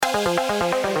Welcome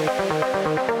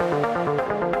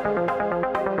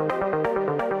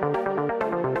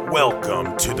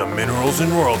to the Minerals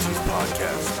and Royalties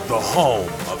Podcast, the home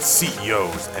of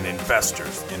CEOs and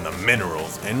investors in the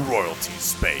minerals and royalties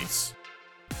space.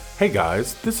 Hey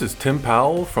guys, this is Tim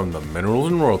Powell from the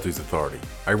Minerals and Royalties Authority.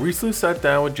 I recently sat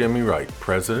down with Jimmy Wright,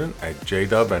 president at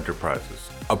JDub Enterprises,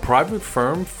 a private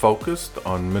firm focused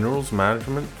on minerals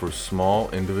management for small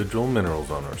individual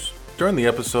minerals owners. During the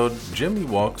episode, Jimmy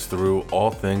walks through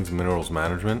all things minerals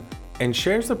management and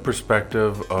shares the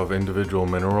perspective of individual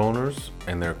mineral owners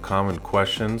and their common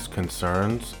questions,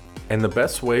 concerns, and the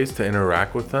best ways to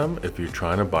interact with them if you're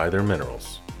trying to buy their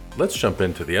minerals. Let's jump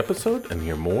into the episode and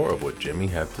hear more of what Jimmy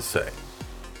had to say.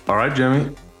 All right,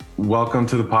 Jimmy, welcome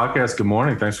to the podcast. Good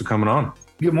morning. Thanks for coming on.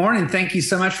 Good morning. Thank you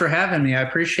so much for having me. I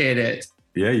appreciate it.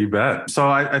 Yeah, you bet. So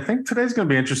I think today's going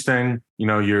to be interesting. You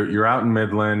know, you're out in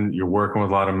Midland, you're working with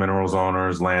a lot of minerals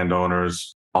owners,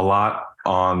 landowners, a lot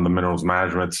on the minerals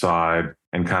management side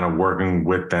and kind of working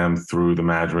with them through the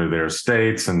management of their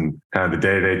estates and kind of the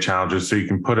day-to-day challenges. So you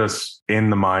can put us in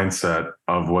the mindset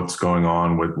of what's going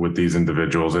on with these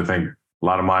individuals. I think a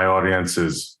lot of my audience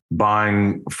is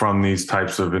buying from these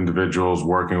types of individuals,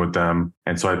 working with them.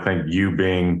 And so I think you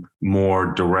being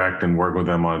more direct and working with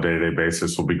them on a day-to-day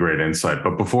basis will be great insight.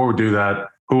 But before we do that,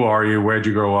 who are you? Where'd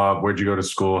you grow up? Where'd you go to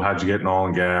school? How'd you get in oil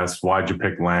and gas? Why'd you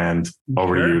pick land?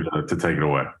 Over to you to take it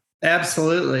away.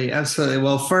 Absolutely. Absolutely.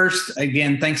 Well, first,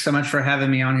 again, thanks so much for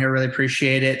having me on here. Really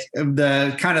appreciate it.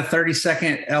 The kind of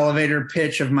 30-second elevator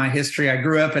pitch of my history. I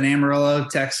grew up in Amarillo,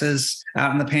 Texas,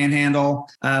 out in the Panhandle.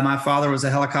 My father was a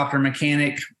helicopter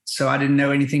mechanic, so I didn't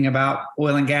know anything about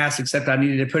oil and gas, except I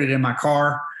needed to put it in my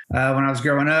car when I was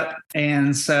growing up.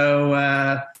 And so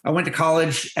I went to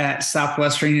college at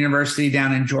Southwestern University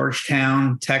down in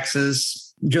Georgetown, Texas,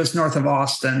 just north of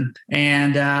Austin.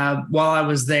 And while I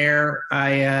was there,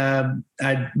 I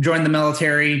joined the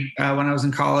military when I was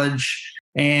in college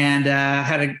and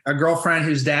had a girlfriend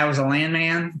whose dad was a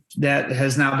landman that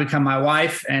has now become my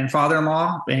wife and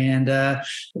father-in-law. And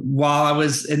while I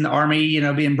was in the Army,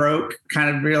 being broke,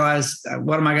 kind of realized,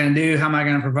 what am I going to do? How am I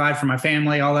going to provide for my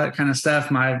family? All that kind of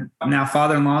stuff. My now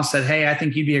father-in-law said, hey, I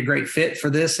think you'd be a great fit for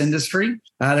this industry.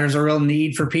 There's a real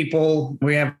need for people.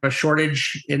 We have a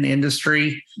shortage in the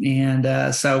industry.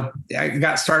 And so I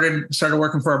got started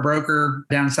working for a broker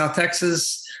down in South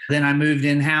Texas. Then I moved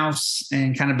in-house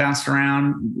and kind of bounced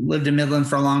around, lived in Midland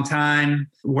for a long time,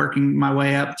 working my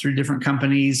way up through different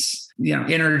companies,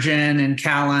 Energen and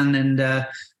Callan and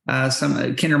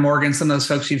some Kinder Morgan, some of those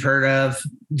folks you've heard of.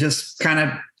 Just kind of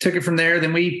took it from there.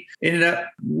 Then we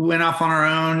went off on our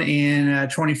own in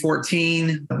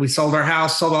 2014. We sold our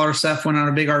house, sold all our stuff, went on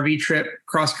a big RV trip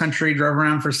cross country, drove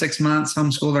around for 6 months,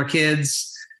 homeschooled our kids.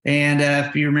 And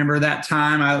if you remember that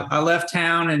time, I left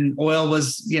town and oil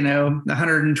was,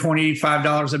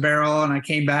 $125 a barrel. And I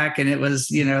came back and it was,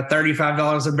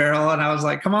 $35 a barrel. And I was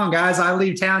like, come on, guys, I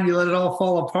leave town. You let it all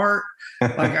fall apart.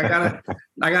 Like I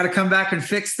gotta come back and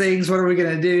fix things. What are we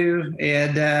going to do?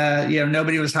 And,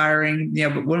 nobody was hiring,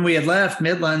 but when we had left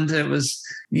Midland, it was,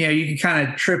 you could kind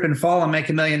of trip and fall and make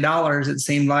 $1 million. It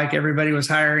seemed like everybody was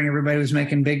hiring. Everybody was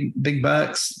making big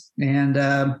bucks. And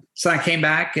so I came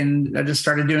back and I just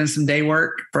started doing some day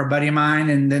work for a buddy of mine.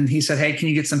 And then he said, hey, can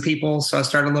you get some people? So I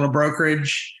started a little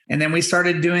brokerage. And then we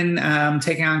started doing,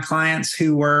 taking on clients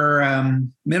who were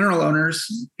mineral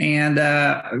owners. And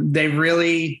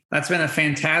that's been a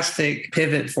fantastic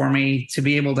pivot for me to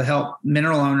be able to help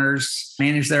mineral owners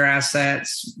manage their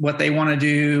assets, what they want to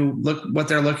do, what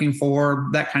they're looking for,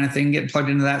 that kind of thing, get plugged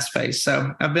into that space.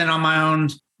 So I've been on my own,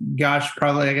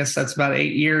 probably, I guess that's about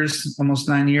 8 years, almost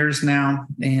 9 years now.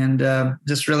 And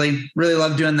just really, really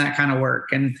love doing that kind of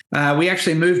work. And we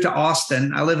actually moved to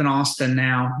Austin. I live in Austin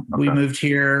now. Okay. We moved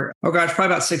here, probably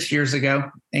about 6 years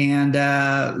ago. And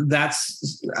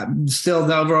that's still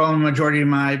the overwhelming majority of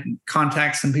my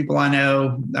contacts and people I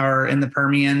know are in the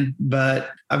Permian,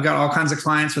 but I've got all kinds of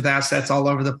clients with assets all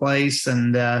over the place.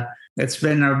 And it's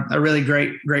been a really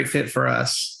great fit for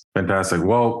us. Fantastic.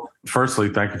 Well, firstly,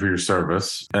 thank you for your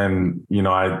service. And,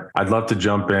 I'd love to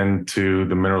jump into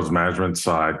the minerals management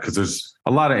side because there's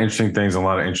a lot of interesting things, a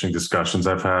lot of interesting discussions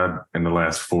I've had in the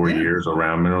last 4 years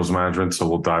around minerals management. So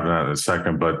we'll dive into that in a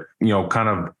second. But, kind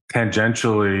of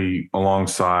tangentially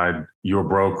alongside your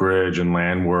brokerage and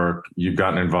land work, you've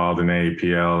gotten involved in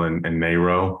AAPL and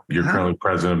NARO. You're currently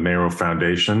president of NARO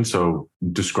Foundation. So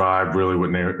describe really what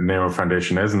NARO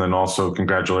Foundation is. And then also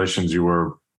congratulations, you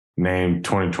were named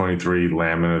 2023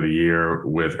 Landman of the Year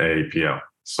with AAPL.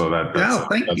 So that's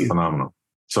you. Phenomenal.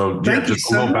 So Thank you just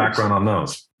so a little much. background on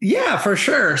those. Yeah, for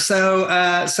sure. So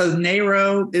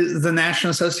NARO is the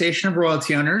National Association of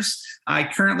Royalty Owners. I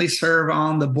currently serve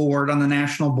on the board, on the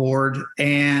national board,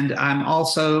 and I'm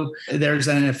also, there's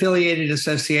an affiliated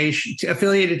association.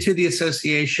 Affiliated to the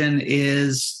association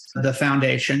is the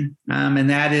foundation, and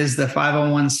that is the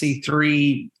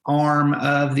 501c3 arm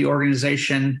of the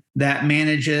organization that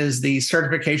manages the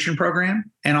certification program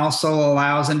and also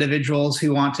allows individuals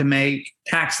who want to make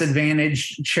tax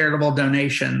advantaged charitable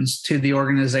donations to the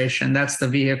organization. That's the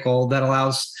vehicle that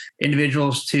allows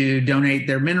individuals to donate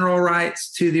their mineral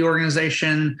rights to the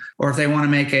organization, or if they want to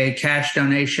make a cash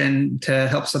donation to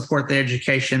help support the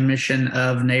education mission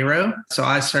of NARO. So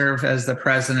I serve as the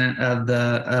president of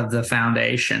the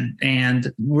foundation,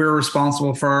 and we're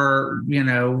responsible for,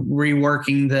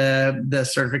 reworking the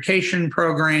certification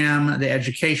program, the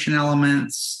education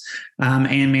elements,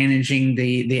 and managing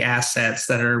the assets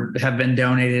that have been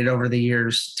donated over the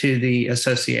years to the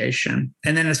association.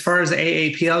 And then as far as the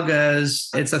AAPL goes,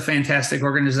 it's a fantastic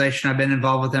organization. I've been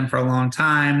involved with them for a long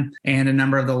time, and a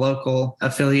number of the local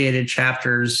affiliated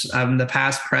chapters. I'm the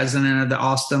past president of the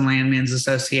Austin Landmen's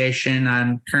Association.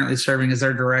 I'm currently serving as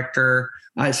their director.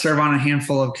 I serve on a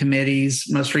handful of committees.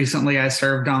 Most recently, I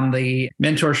served on the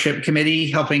mentorship committee,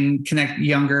 helping connect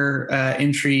younger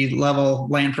entry-level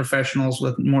land professionals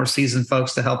with more seasoned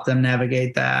folks to help them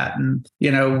navigate that. And,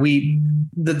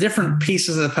 the different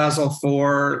pieces of the puzzle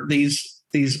for these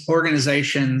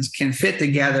organizations can fit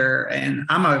together. And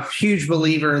I'm a huge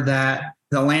believer that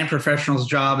the land professional's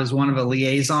job is one of a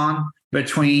liaison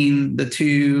between the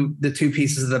two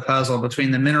pieces of the puzzle,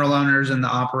 between the mineral owners and the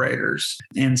operators.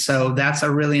 And so that's a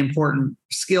really important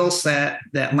skill set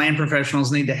that land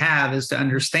professionals need to have, is to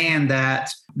understand that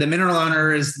the mineral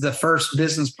owner is the first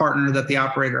business partner that the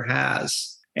operator has.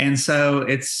 And so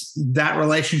it's that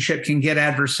relationship can get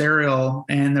adversarial,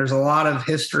 and there's a lot of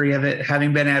history of it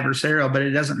having been adversarial, but it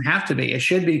doesn't have to be. It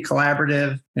should be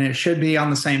collaborative, and it should be on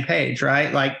the same page,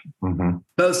 right? Like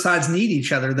both sides need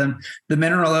each other. The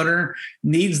mineral owner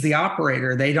needs the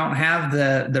operator. They don't have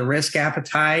the risk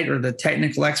appetite or the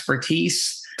technical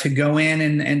expertise to go in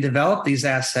and develop these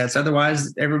assets.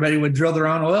 Otherwise, everybody would drill their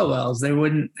own oil wells. They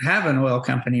wouldn't have an oil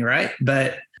company, right?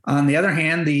 But on the other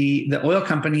hand, the oil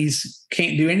companies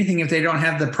can't do anything if they don't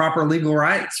have the proper legal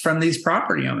rights from these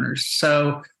property owners.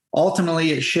 So ultimately,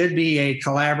 it should be a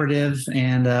collaborative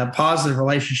and a positive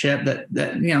relationship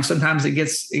that sometimes it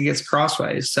gets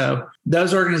crossways. So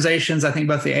those organizations, I think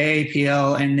both the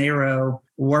AAPL and NARO,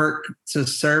 work to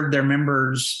serve their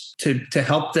members to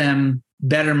help them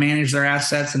better manage their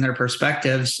assets and their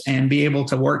perspectives and be able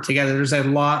to work together. There's a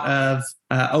lot of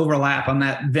overlap on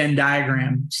that Venn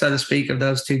diagram, so to speak, of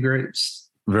those two groups.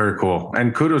 Very cool.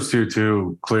 And kudos to you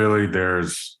too. Clearly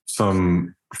there's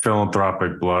some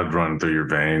philanthropic blood running through your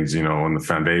veins, in the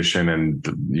foundation, and,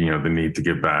 the need to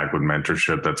give back with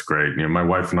mentorship. That's great. My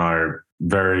wife and I are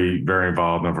very, very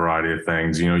involved in a variety of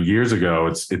things. Years ago,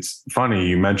 it's funny,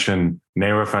 you mentioned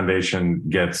NARO Foundation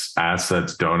gets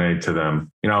assets donated to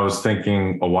them. I was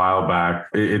thinking a while back,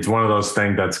 it's one of those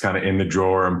things that's kind of in the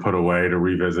drawer and put away to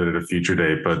revisit at a future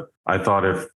date. But I thought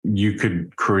if you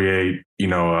could create,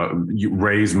 you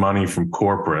raise money from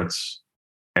corporates,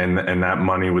 and that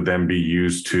money would then be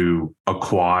used to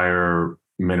acquire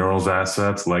minerals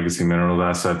assets, legacy minerals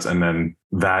assets, and then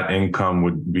that income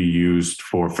would be used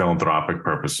for philanthropic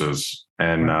purposes.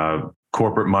 And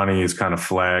corporate money is kind of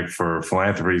flagged for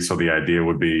philanthropy. So the idea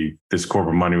would be this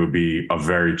corporate money would be a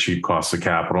very cheap cost of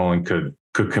capital and could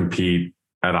compete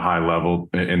at a high level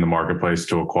in the marketplace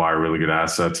to acquire really good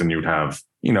assets. And you would have,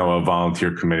 a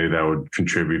volunteer committee that would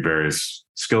contribute various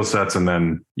skill sets. And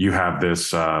then you have this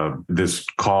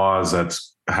cause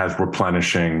has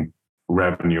replenishing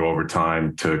revenue over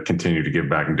time to continue to give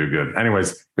back and do good.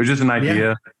 Anyways, it was just an idea.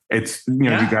 Yeah. It's, you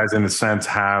guys in a sense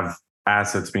have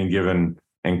assets being given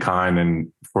in kind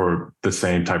and for the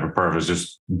same type of purpose,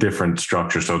 just different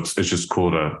structure. So it's just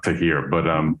cool to hear, but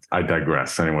I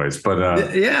digress anyways, but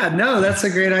that's a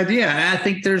great idea. And I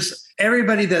think there's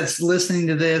everybody that's listening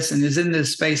to this and is in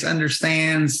this space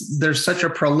understands there's such a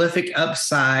prolific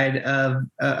upside of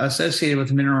associated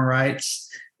with mineral rights.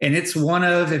 And it's one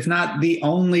of, if not the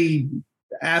only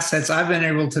assets I've been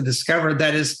able to discover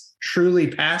that is truly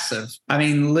passive. I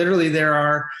mean, literally there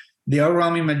are the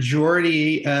overwhelming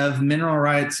majority of mineral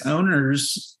rights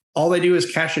owners, all they do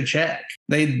is cash a check.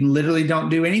 They literally don't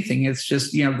do anything. It's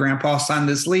just, grandpa signed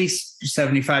this lease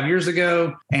 75 years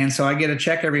ago. And so I get a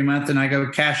check every month and I go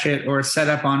cash it or set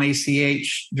up on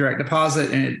ACH direct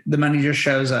deposit and the money just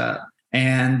shows up.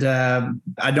 And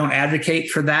I don't advocate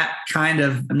for that kind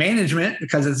of management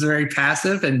because it's very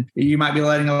passive and you might be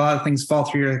letting a lot of things fall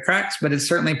through your cracks, but it's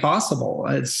certainly possible.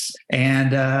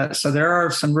 So there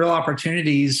are some real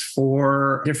opportunities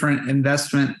for different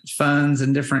investment funds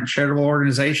and different charitable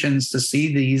organizations to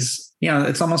see these.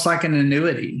 It's almost like an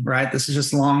annuity, right? This is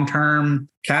just long-term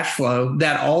cash flow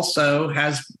that also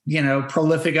has,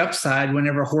 prolific upside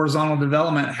whenever horizontal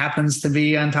development happens to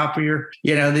be on top of your,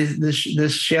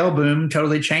 this shale boom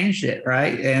totally changed it,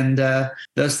 right? And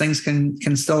those things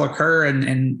can still occur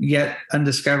and yet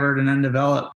undiscovered and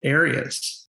undeveloped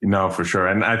areas. No, for sure.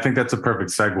 And I think that's a perfect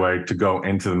segue to go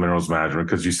into the minerals management,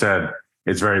 because you said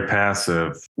it's very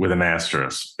passive with an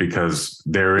asterisk, because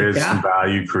there is some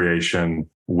value creation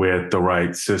with the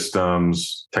right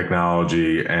systems,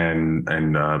 technology, and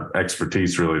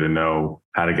expertise really to know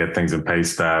how to get things in pay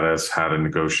status, how to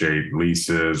negotiate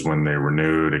leases when they're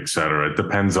renewed, et cetera. It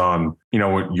depends on,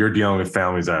 you're dealing with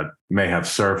families that may have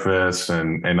surface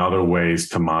and other ways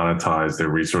to monetize their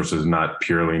resources, not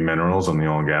purely minerals on the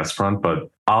oil and gas front. But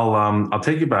I'll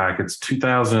take you back. It's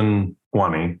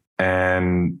 2020.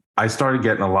 And I started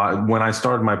getting a lot. When I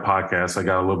started my podcast, I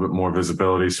got a little bit more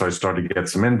visibility. So I started to get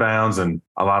some inbounds and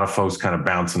a lot of folks kind of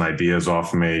bouncing ideas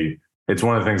off of me. It's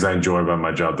one of the things I enjoy about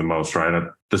my job the most, right?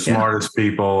 The smartest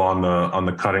people on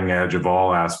the cutting edge of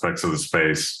all aspects of the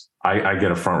space, I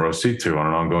get a front row seat to on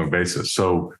an ongoing basis.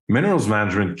 So minerals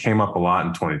management came up a lot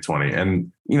in 2020.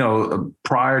 And,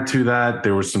 prior to that,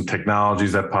 there were some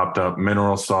technologies that popped up,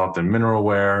 MineralSoft and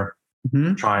Mineralware.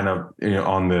 Mm-hmm. Trying to,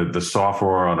 on the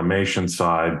software automation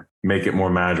side, make it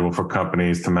more manageable for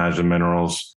companies to manage the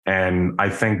minerals. And I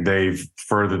think they've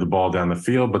furthered the ball down the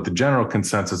field, but the general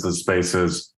consensus of the space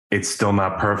is it's still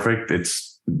not perfect.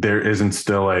 There isn't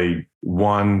still a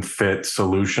one fit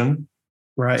solution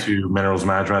to minerals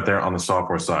management out there on the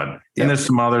software side. Yep. And there's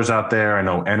some others out there. I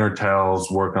know Enertel's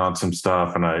working on some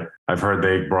stuff, and I've heard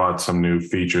they brought some new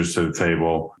features to the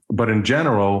table. But in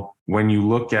general, when you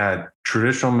look at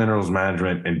traditional minerals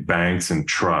management in banks and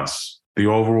trusts, the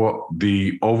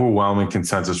overwhelming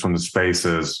consensus from the space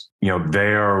is,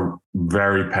 they are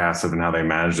very passive in how they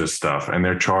manage this stuff. And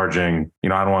they're charging, I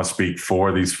don't want to speak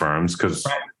for these firms because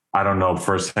I don't know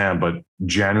firsthand, but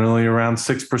generally around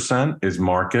 6% is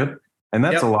market. And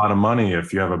that's a lot of money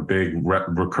if you have a big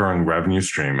recurring revenue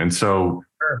stream. And so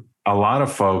a lot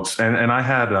of folks, and I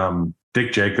had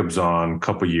Dick Jacobs on a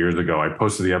couple of years ago. I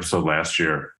posted the episode last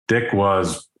year. Dick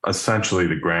was essentially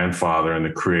the grandfather and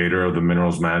the creator of the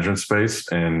minerals management space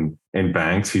in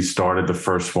banks. He started the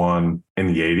first one in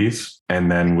the 80s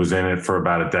and then was in it for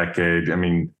about a decade. I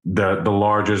mean, the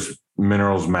largest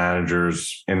minerals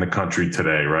managers in the country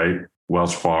today, right?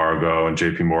 Wells Fargo and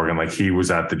JP Morgan, like he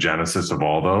was at the genesis of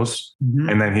all those. Mm-hmm.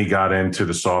 And then he got into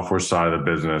the software side of the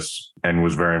business and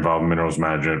was very involved in minerals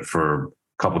management for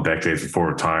couple of decades before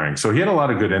retiring. So he had a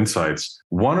lot of good insights.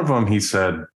 One of them, he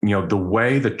said, the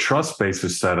way the trust space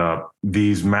is set up,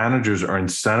 these managers are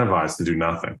incentivized to do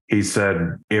nothing. He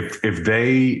said, if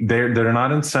they're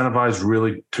not incentivized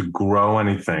really to grow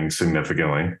anything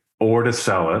significantly or to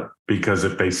sell it, because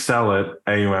if they sell it,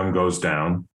 AUM goes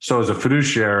down. So as a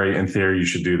fiduciary, in theory, you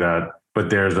should do that. But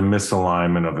there's a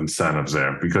misalignment of incentives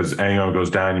there because AUM goes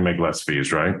down, you make less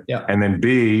fees, right? Yeah. And then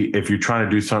B, if you're trying to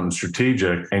do something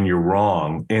strategic and you're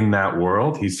wrong in that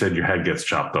world, he said your head gets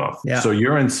chopped off. Yeah. So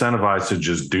you're incentivized to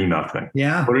just do nothing.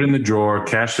 Yeah. Put it in the drawer,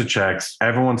 cash the checks.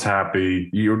 Everyone's happy.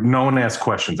 No one asks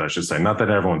questions, I should say. Not that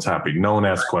everyone's happy. No one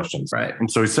asks questions. Right. And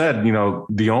so he said,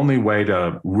 the only way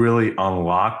to really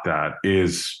unlock that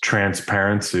is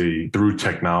transparency through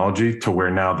technology to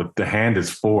where now the hand is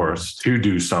forced to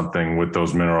do something with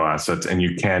those mineral assets. And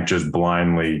you can't just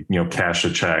blindly, cash the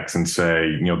checks and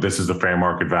say, this is the fair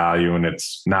market value. And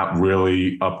it's not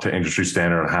really up to industry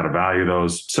standard on how to value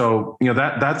those. So,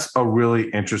 that's a really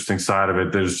interesting side of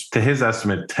it. There's, to his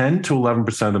estimate, 10 to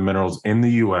 11% of the minerals in the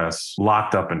US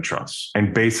locked up in trusts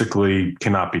and basically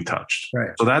cannot be touched. Right.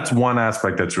 So that's one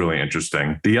aspect that's really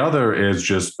interesting. The other is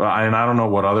just, and I don't know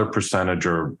what other percentage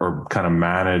or kind of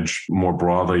managed more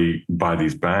broadly by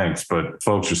these banks, but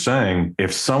folks are saying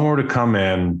if someone were to come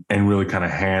in and really kind of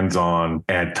hands-on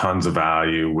add tons of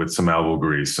value with some elbow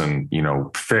grease and,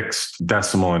 fixed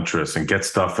decimal interest and get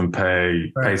stuff and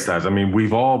pay stats. I mean,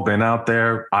 we've all been out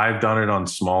there. I've done it on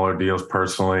smaller deals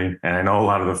personally. And I know a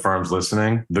lot of the firms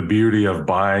listening, the beauty of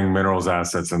buying minerals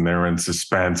assets and they're in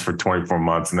suspense for 24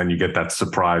 months. And then you get that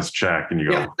surprise check and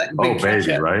you go, oh,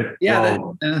 baby, right? Yeah.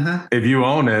 Well, if you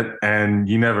own it and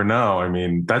you never know, I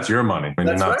mean, that's your money and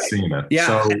you're not seeing it. Yeah.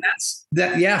 So, and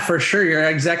Yeah, for sure. You're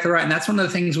exactly right. And that's one of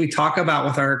the things we talk about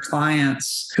with our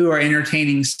clients who are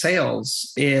entertaining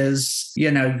sales is,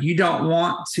 you don't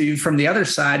want to, from the other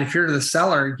side, if you're the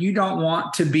seller, you don't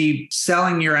want to be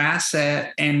selling your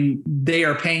asset and they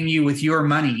are paying you with your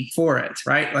money for it,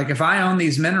 right? Like if I own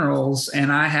these minerals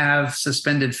and I have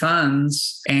suspended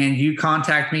funds and you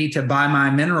contact me to buy my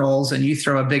minerals and you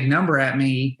throw a big number at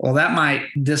me, well, that might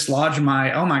dislodge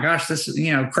oh my gosh, this is,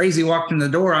 crazy walked in the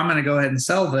door. I'm going to go ahead and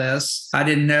sell this. I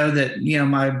didn't know that,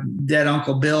 my dead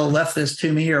Uncle Bill left this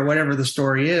to me or whatever the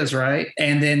story is, right?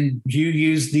 And then you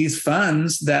use these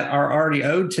funds that are already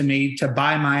owed to me to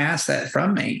buy my asset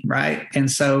from me, right? And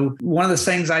so one of the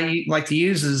things I like to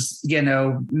use is,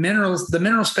 minerals. The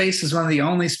mineral space is one of the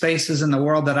only spaces in the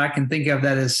world that I can think of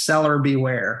that is seller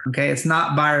beware. Okay. It's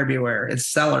not buyer beware. It's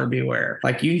seller beware.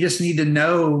 Like you just need to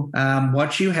know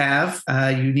what you have.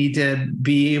 You need to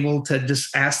be able to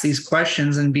just ask these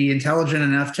questions and be intelligent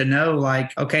enough to know,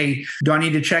 like, okay, do I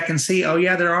need to check and see? Oh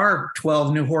yeah, there are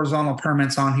 12 new horizontal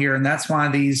permits on here. And that's why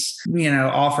these,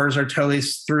 offers are totally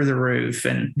through the roof.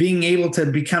 And being able to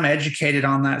become educated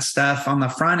on that stuff on the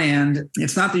front end,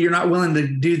 it's not that you're not willing to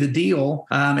do the deal.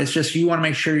 It's just, you want to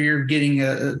make sure you're getting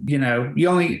I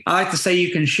like to say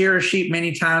you can shear a sheep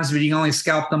many times, but you can only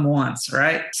scalp them once,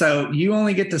 right? So you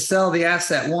only get to sell the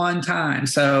asset one time.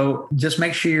 So just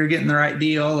make sure you're getting the right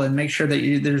deal and make sure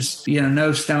that there's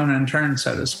no stone unturned,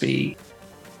 so to speak.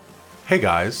 Hey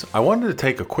guys, I wanted to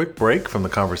take a quick break from the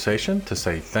conversation to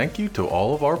say thank you to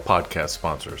all of our podcast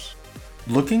sponsors.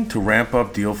 Looking to ramp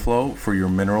up deal flow for your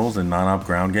minerals and non-op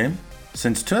ground game?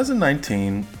 Since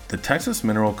 2019, the Texas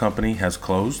Mineral Company has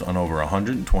closed on over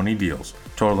 120 deals,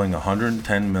 totaling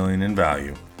 $110 million in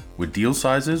value, with deal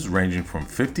sizes ranging from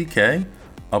 $50K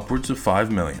upwards of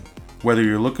 $5 million. Whether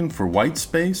you're looking for white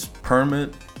space,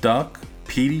 permit, duck,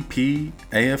 PDP,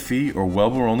 AFE, or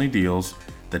wellbore-only deals,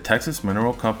 the Texas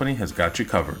Mineral Company has got you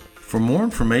covered. For more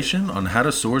information on how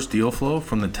to source deal flow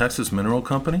from the Texas Mineral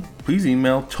Company, please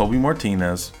email Toby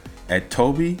Martinez at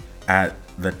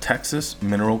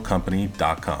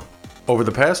toby@thetexasmineralcompany.com. Over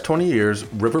the past 20 years,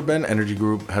 Riverbend Energy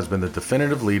Group has been the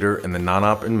definitive leader in the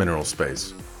non-op and mineral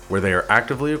space, where they are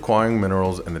actively acquiring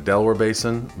minerals in the Delaware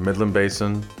Basin, Midland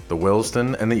Basin, the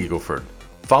Williston, and the Eagle Ford.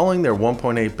 Following their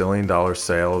 $1.8 billion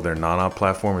sale of their non-op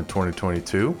platform in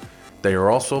 2022, they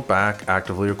are also back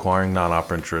actively acquiring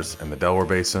non-op interests in the Delaware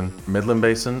Basin, Midland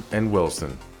Basin, and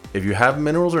Williston. If you have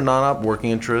minerals or non-op working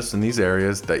interests in these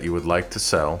areas that you would like to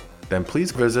sell, then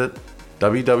please visit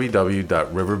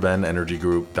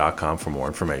www.riverbendenergygroup.com for more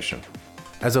information.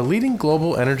 As a leading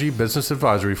global energy business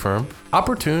advisory firm,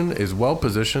 Opportune is well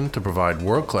positioned to provide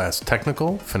world-class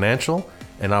technical, financial,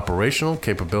 and operational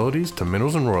capabilities to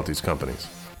minerals and royalties companies.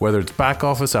 Whether it's back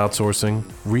office outsourcing,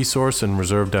 resource and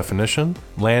reserve definition,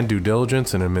 land due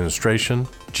diligence and administration,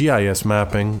 GIS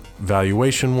mapping,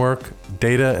 valuation work,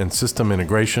 data and system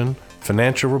integration,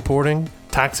 financial reporting,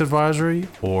 tax advisory,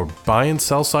 or buy and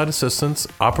sell side assistance,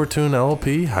 Opportune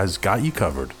LLP has got you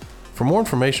covered. For more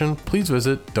information, please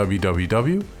visit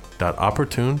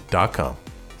www.opportune.com.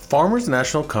 Farmers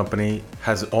National Company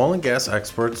has oil and gas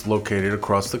experts located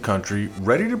across the country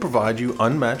ready to provide you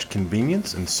unmatched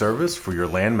convenience and service for your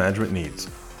land management needs.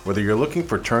 Whether you're looking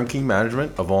for turnkey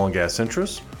management of oil and gas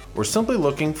interests or simply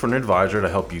looking for an advisor to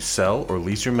help you sell or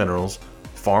lease your minerals,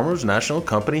 Farmers National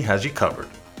Company has you covered.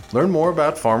 Learn more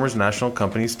about Farmers National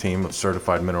Company's team of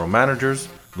certified mineral managers,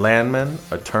 landmen,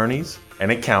 attorneys,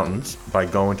 and accountants by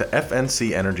going to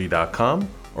fncenergy.com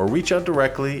or reach out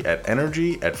directly at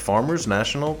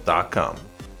energy@farmersnational.com.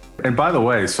 And by the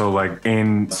way, so like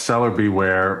in seller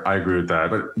beware, I agree with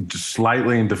that, but just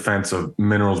slightly in defense of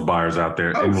minerals buyers out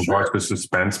there in regards to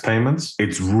suspense payments,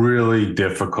 it's really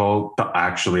difficult to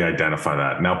actually identify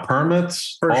that. Now,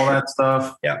 permits, that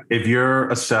stuff, if you're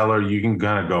a seller, you can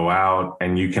kind of go out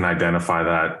and you can identify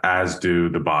that, as do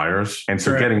the buyers. And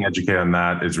so getting educated on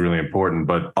that is really important.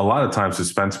 But a lot of times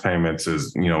suspense payments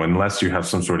is, unless you have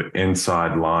some sort of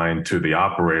inside line to the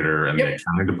operator and the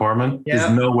accounting department, there's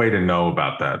no way to know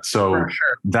about that. So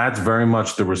that's very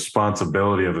much the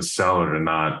responsibility of the seller to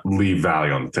not leave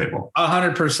value on the table.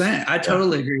 100%. I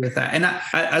totally agree with that. And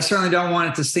I certainly don't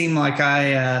want it to seem like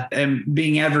I am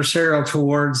being adversarial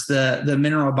towards the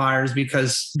mineral buyers,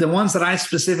 because the ones that I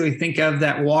specifically think of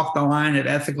that walk the line of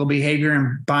ethical behavior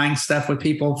and buying stuff with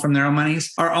people from their own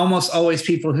monies are almost always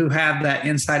people who have that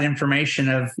inside information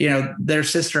of, their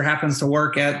sister happens to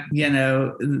work at,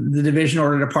 the division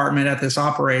order department at this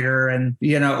operator, and,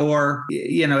 or,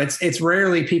 it's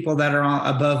rarely people that are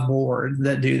above board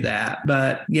that do that.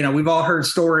 But, we've all heard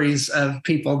stories of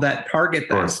people that target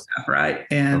that stuff, right?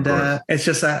 And it's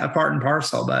just a part and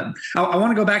parcel. But I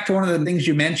want to go back to one of the things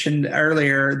you mentioned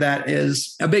earlier that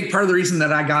is a big part of the reason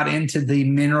that I got into the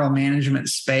mineral management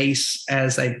space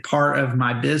as a part of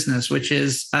my business, which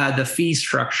is the fee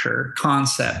structure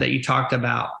concept that you talked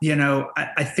about.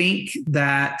 I think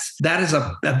that is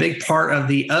a big part of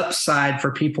the upside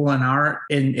for people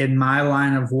in my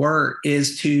line of work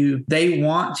is they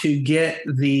want to get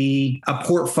a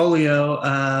portfolio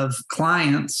of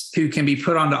clients who can be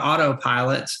put onto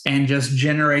autopilot and just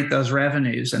generate those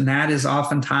revenues. And that is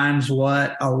oftentimes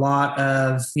what a lot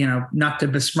of, not to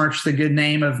besmirch the good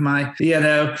name of my,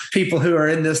 people who are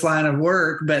in this line of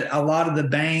work, but a lot of the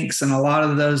banks and a lot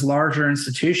of those larger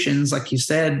institutions, like you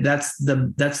said, that's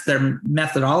their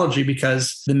methodology,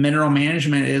 because the mineral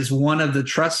management is one of the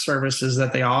trust services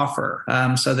that they offer.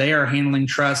 So they are handling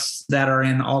trusts that are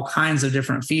in all kinds of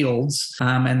different fields,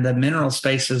 and the mineral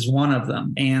space is one of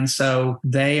them. And so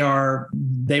they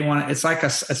want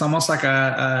it's almost like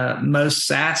most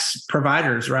SaaS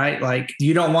providers, right? Like,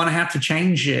 you don't want to have to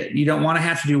change it. You don't want to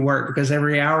have to do work, because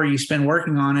every hour you spend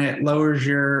working on it lowers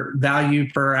your value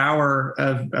per hour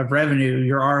of revenue,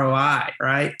 your ROI,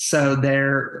 right? So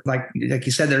they're like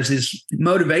you said, there's this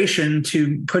motivation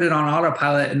to put it on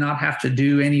autopilot and not have to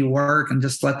do any work and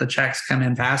just let the checks come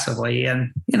in passively.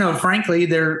 And, frankly,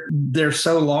 they're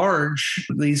so large,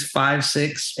 these 5,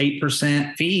 6,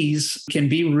 8% fees can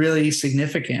be really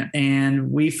significant.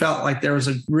 And we felt like there was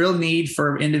a real need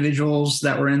for individuals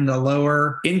that were in the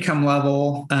lower income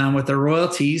level with their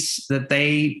royalties, that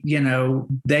they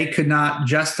could not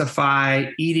justify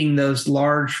eating those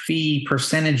large fee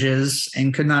percentages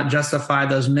and could not justify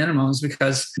those minimums,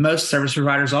 because most service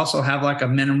providers also have like a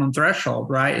minimum threshold,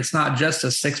 right? It's not just a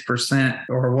 6%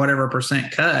 or whatever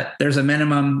percent cut. There's a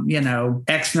minimum,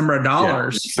 X number of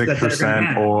dollars.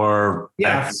 6% or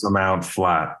X amount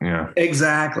flat. Yeah.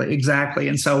 Exactly.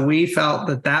 And so we felt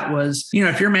that was,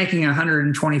 if you're making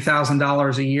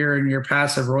 $120,000 a year in your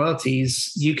passive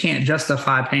royalties, you can't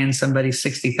justify paying somebody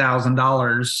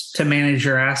 $60,000 to manage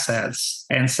your assets.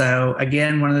 And so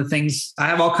again, one of the things, I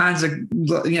have all kinds of,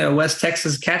 West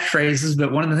Texas catchphrases,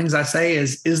 but one of the things I say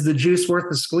is the juice worth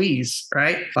the squeeze,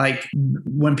 right? Like,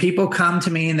 when people come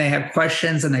to me and they have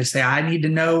questions and they say, I need to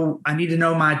know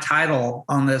my title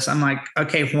on this. I'm like,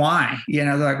 okay, why?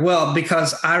 They're like, well,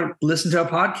 because I listened to a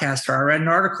podcast, or I read an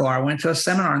article, or I went to a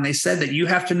seminar and they said that you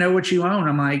have to know what you own.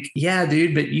 I'm like, yeah,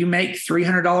 dude, but you make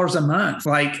 $300 a month.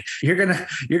 Like, you're going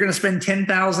to spend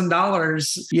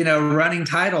 $10,000, running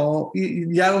title.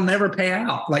 That'll never pay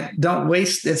out. Like, don't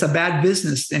waste. It's a bad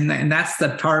business. And that's the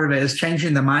part of it, is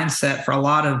changing the mindset for a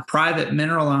lot of private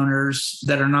mineral owners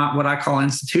that are not what I call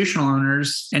institutional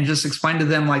owners, and just explain to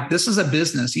them, like, this is a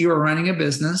business. You are running a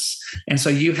business. And so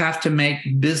you have to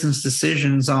make business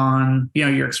decisions on,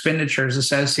 your expenditures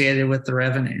associated with the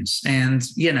revenues. And,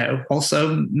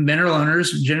 also mineral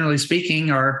owners, generally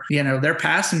speaking, are, they're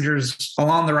passengers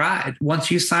along the ride.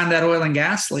 Once you sign that oil and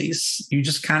gas lease, you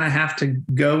just kind of have to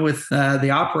go with the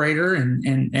operator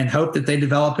and hope that they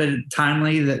develop it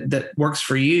timely that works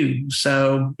for you.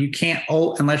 So you can't,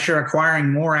 unless you're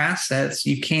acquiring more assets,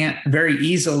 you can't very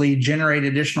easily generate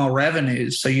additional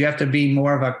revenues. So you have to be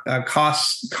more of a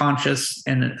cost conscious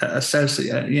and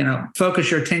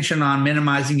focus your attention on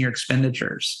minimizing your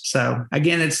expenditures. So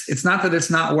again, it's not that it's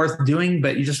not worth doing,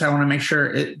 but you just want to make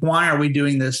sure, why are we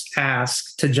doing this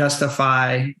task to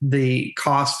justify the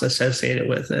cost associated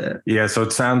with it? Yeah. So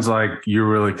it sounds like you're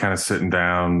really kind of sitting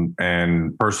down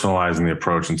and personalizing the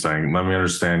approach and saying, let me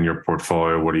understand your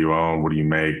portfolio. What do you own? What do you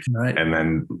make? Right. And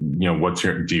then,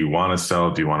 do you want to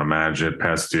sell? Do you want to manage it,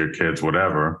 pass it to your kids,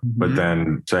 whatever? Mm-hmm. But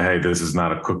then say, hey, this is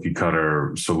not a cookie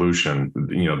cutter solution.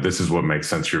 This is what makes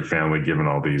sense for your family, given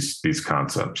all these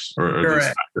concepts or these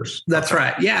factors. That's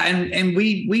right. Yeah. And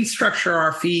we structure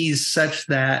our fees such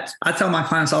that I tell my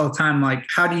clients all the time, like,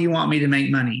 how do you want me to make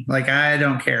money? Like, I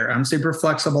don't care. I'm super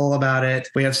flexible about it.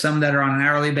 We have some that are on an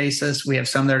hourly basis. We have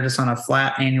some that are just on a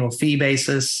flat annual fee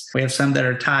basis. We have some that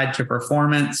are tied to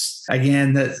performance.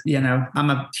 Again, I'm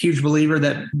a huge believer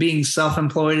that being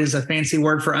self-employed is a fancy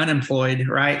word for unemployed,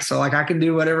 right? So like, I can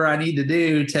do whatever I need to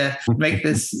do to make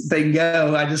this thing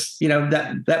go. I just,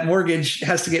 that mortgage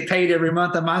has to get paid every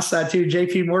month on my side too.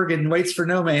 JP Morgan waits for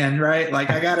no man, right? Like,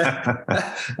 I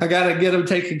gotta get them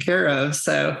taken care of.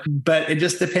 So, but it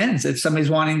just depends. If somebody's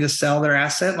wanting to sell their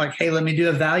asset, like, hey, let me do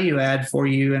a value add for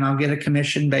you and I'll get a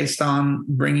commission based on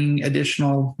bringing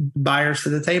additional buyers to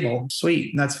the table.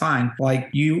 Sweet. That's fine. Like,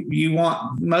 you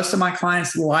want, most of my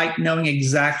clients like knowing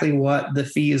exactly what the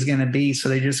fee is going to be. So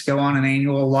they just go on an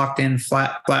annual locked in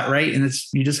flat flat rate, and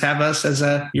you just have us as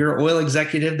your oil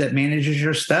executive that manages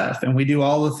your stuff, and we do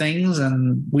all the things,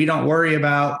 and we don't worry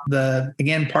about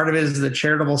part of it is the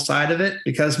charitable side of it,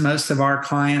 because most of our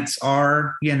clients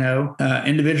are,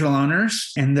 individual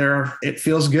owners, and it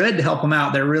feels good to help them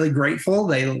out. They're really grateful.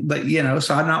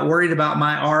 So I'm not worried about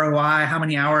my ROI, how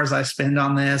many hours I spend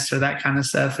on this or that kind of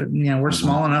stuff. We're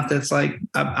small enough that it's like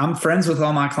I'm friends with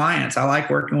all my clients. I like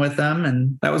working with them.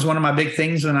 And that was one of my big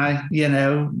things when I,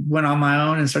 went on my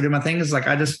own and started doing my thing. Is like,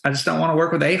 I just don't want to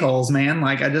work with a-holes, man.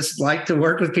 Like, I just like to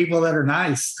work with people that are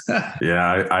nice.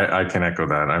 Yeah, I can echo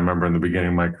that. I remember in the beginning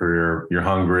of my career, you're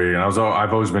hungry. And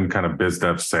I've always been kind of biz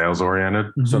dev sales oriented.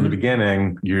 Mm-hmm. So in the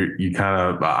beginning, you kind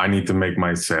of, I need to make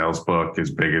my sales book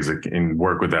as big as it can,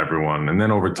 work with everyone. And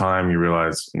then over time, you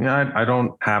realize, I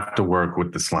don't have to work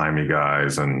with the slimy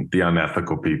guys and the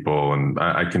unethical people. And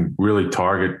I can really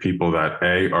target people that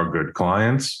A, are good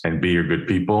clients, and B, are good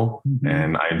people. Mm-hmm.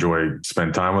 And I enjoy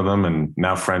spend time with them. And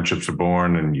now friendships are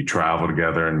born, and you travel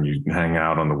together and you hang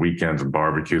out on the weekends and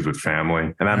barbecues with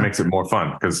family. And that makes it more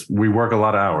fun because we work a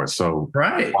lot of hours. So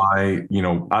right.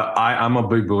 I'm a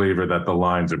big believer that the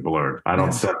lines are blurred. I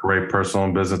don't separate personal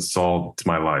and business. It's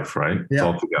my life, right? Yeah. It's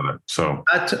all together. So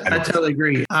I totally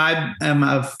agree. I am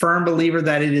a firm believer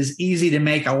that it is easy to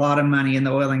make a lot of money in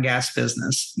the oil and gas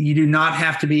business. You do not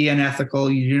have to be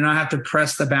unethical. You do not have to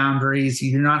press the boundaries.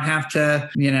 You do not have to,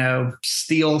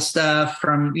 steal stuff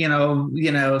from,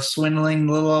 swindling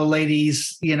little old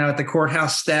ladies, at the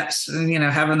courthouse steps,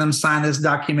 having them sign this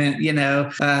document,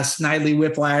 Snidely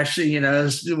Whiplash,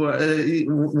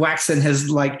 waxing his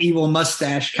like evil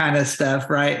mustache kind of stuff,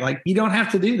 right? Like, you don't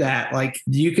have to do that. Like,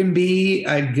 you can be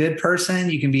a good person,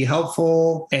 you can be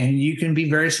helpful, and you can be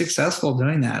very successful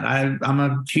doing that. I'm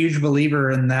a huge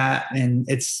believer in that. And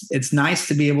it's nice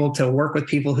to be able to work with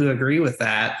people who agree with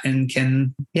that and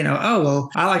can,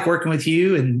 I like working with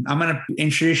you, and I'm going to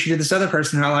introduce you to this other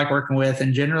person who I like working with.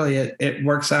 And generally it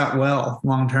works out well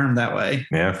long-term that way.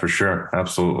 Yeah, for sure.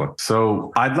 Absolutely.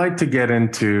 So I'd like to get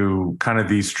into kind of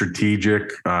these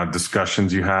strategic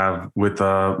discussions you have with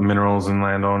minerals and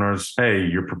landowners. Hey,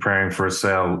 you're preparing for a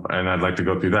sale, and I'd like to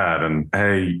go through that. And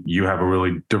hey, you have a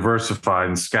really diversified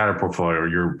and scattered portfolio.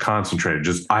 You're concentrated.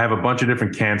 I have a bunch of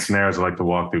different canned scenarios I like to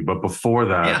walk through. But before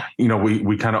that,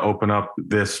 we kind of open up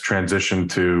this transition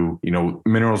to,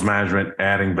 minerals management,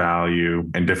 adding value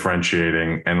and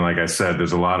differentiating. And like I said,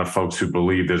 there's a lot of folks who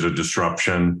believe there's a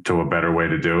disruption to a better way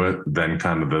to do it than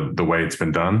kind of the way it's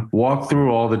been done. Walk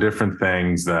through all the different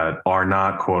things that are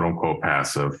not quote unquote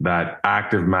passive, that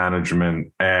active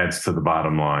management adds to the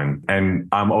bottom line. And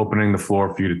I'm opening the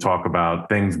floor for you to talk about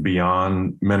things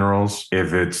beyond minerals.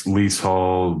 If it's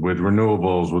leasehold, with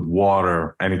renewables, with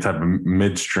water, any type of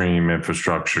midstream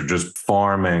infrastructure, just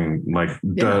farming, like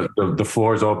the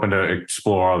floor is open to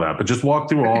explore all that. But just walk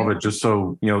through all of it, just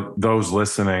so, those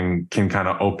listening can kind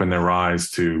of open their eyes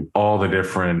to all the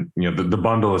different, the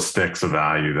bundle of sticks of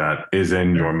value that is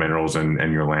in your minerals and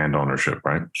your land ownership,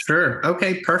 right? Sure.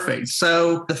 Okay, perfect.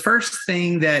 So the first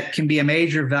thing that can be a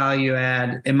major value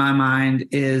add in my mind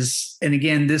is, and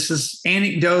again, this is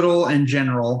anecdotal and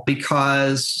general,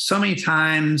 because so many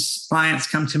times clients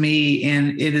come to me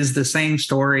and it is the same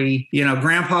story.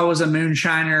 Grandpa was a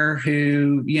moonshiner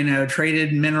who,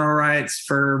 traded mineral rights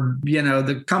for,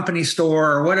 the company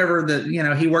store or whatever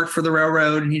he worked for the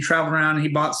railroad, and he traveled around and he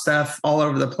bought stuff all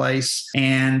over the place.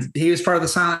 And he was part of the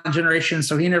silent generation.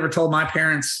 So he never told my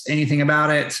parents anything about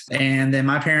it. And then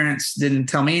my parents didn't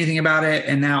tell me anything about it.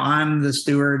 And now I'm the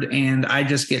steward and I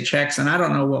just get checks and I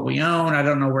don't know what we own. I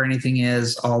don't know where anything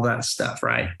is, all that stuff.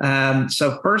 Right.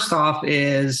 So first off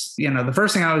is, the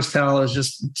first thing I always tell is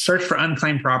just search for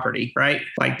unclaimed property, right?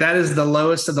 Like, that is the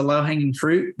lowest of the low hanging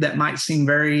fruit. That might seem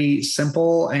very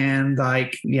simple and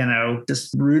like,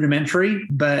 just rudimentary,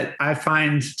 but I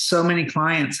find so many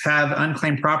clients have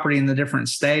unclaimed property in the different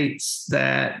states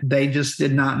that they just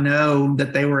did not know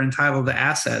that they were entitled to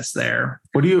assets there.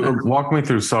 What do you walk me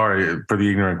through? Sorry for the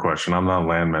ignorant question. I'm not a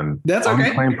landman. That's okay.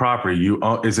 Unclaimed property.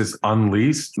 Is this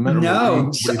unleased?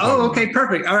 No. Okay,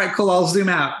 perfect. All right, cool. I'll zoom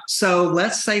out. So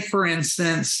let's say, for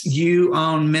instance, you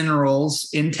own minerals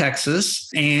in Texas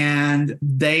and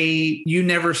you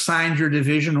never signed your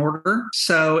division order.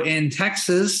 So in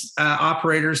Texas,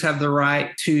 operators have the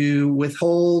right to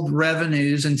withhold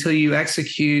revenues until you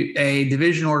execute a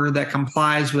division order that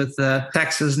complies with the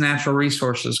Texas Natural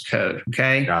Resources Code.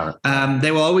 Okay. Got it.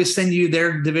 They will always send you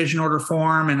their division order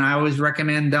form, and I always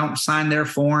recommend don't sign their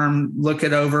form. Look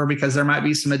it over because there might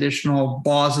be some additional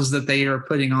clauses that they are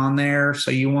putting on there.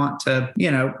 So you want to,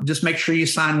 just make sure you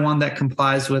sign one that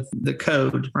complies with the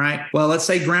code, right? Well, let's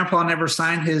say Grandpa never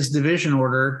signed his division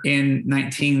order in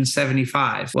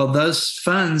 1975. Well, those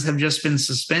funds have just been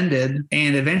suspended,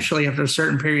 and eventually, after a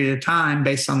certain period of time,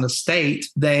 based on the state,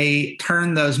 they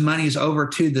turn those monies over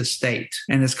to the state,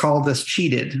 and it's called this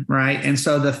cheated, right? And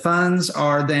so the funds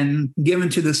are then given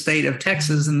to the state of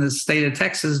Texas, and the state of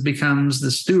Texas becomes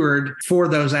the steward for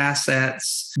those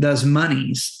assets, those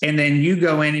monies. And then you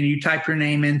go in and you type your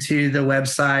name into the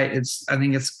website. I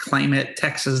think it's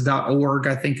claimittexas.org,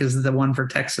 I think is the one for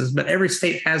Texas, but every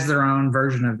state has their own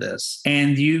version of this.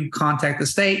 And you contact the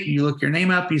state, you look your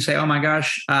name up, you say, oh my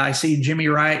gosh, I see Jimmy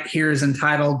Wright here is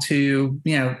entitled to,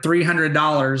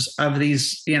 $300 of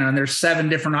these, and there's 7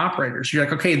 different operators. You're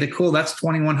like, okay, cool. That's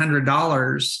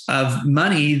 $2,100 of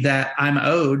money that I'm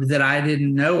owed that I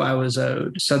didn't know I was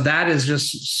owed. So that is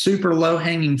just super low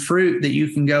hanging fruit that you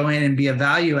can go in and be a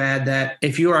value add that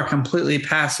if you are a completely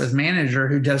passive manager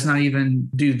who does not even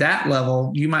do that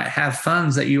level, you might have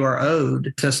funds that you are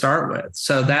owed to start with.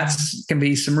 So that's can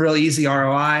be some real easy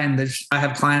ROI. And I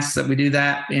have clients that we do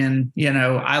that in,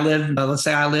 let's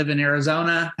say I live in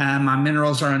Arizona, my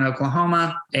minerals are in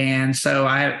Oklahoma. And so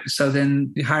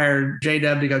then you hire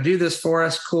JDub to go do this for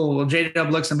us. Cool. Well,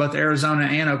 JDub looks in both Arizona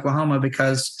and Oklahoma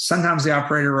because sometimes the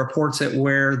operator reports it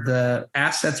where the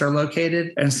assets are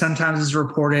located, and sometimes it's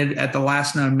reported at the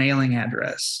last known mailing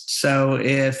address. So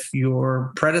if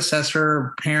your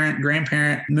predecessor, parent,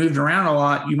 grandparent moved around a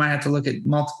lot, you might have to look at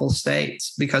multiple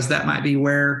states because that might be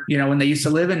where, when they used to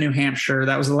live in New Hampshire,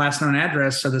 that was the last known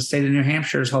address. So the state of New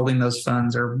Hampshire is holding those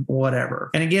funds or whatever.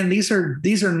 And again, these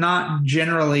are not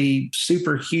generally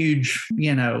super huge,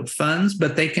 funds,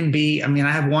 but they can be.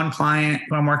 I have one client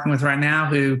who I'm working with right now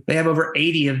who they have over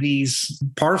 80 of these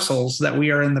parcels that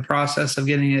we are in the process of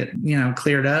getting it,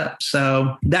 cleared up.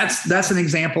 So that's an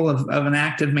example of an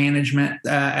active management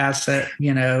asset,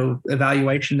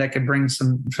 evaluation that could bring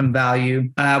some value.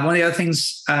 One of the other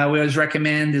things we always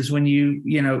recommend is when you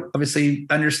obviously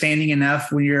understanding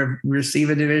enough when you receive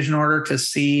a division order to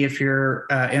see if your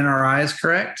NRI is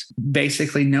correct,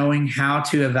 basically knowing how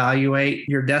to evaluate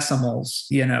your decimals.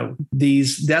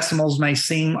 These decimals may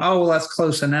seem, oh, well, that's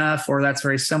close enough, or that's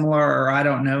very similar, or I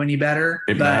don't know any better.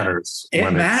 It matters.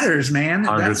 It matters, man.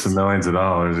 Hundreds of millions of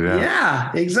dollars. Yeah.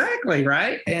 Yeah, exactly.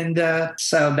 Right. And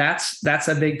so that's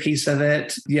a big piece of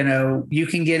it. You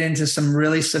can get into some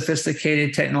really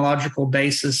sophisticated technological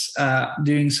basis,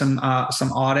 doing some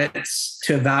audits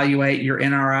to evaluate your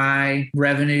NRI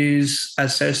revenues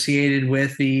associated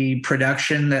with the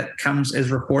production that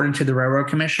is reported to the Railroad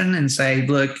Commission, and say,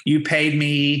 look, you paid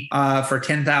me for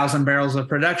 10,000 barrels of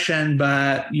production,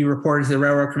 but you reported to the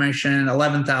Railroad Commission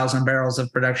 11,000 barrels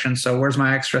of production. So where's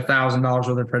my extra $1,000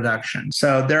 worth of production?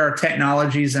 So there are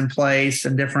technologies in place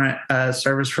and different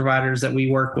service providers that we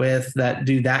work with that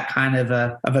do that kind of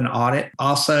an audit.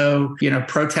 Also,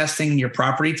 protesting your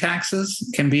property taxes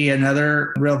can be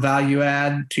another real value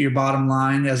add to your bottom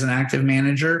line as an active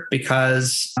manager,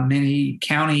 because many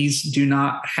counties do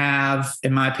not have,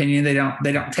 in my opinion, they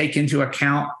don't take into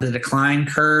account the decline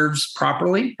curves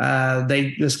properly.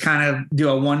 They just kind of do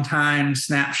a one-time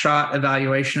snapshot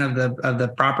evaluation of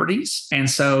the properties. And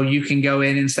so you can go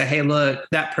in and say, hey, look,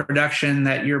 that production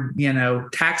that you're,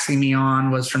 taxing me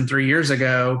on was from 3 years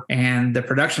ago, and the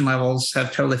production levels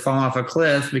have totally fallen off a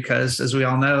cliff because, as we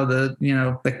all know, the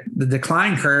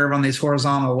decline curve on these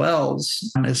horizontal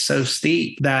wells is so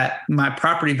steep that my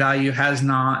property value has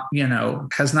not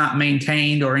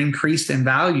maintained or increased in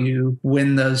value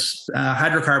when those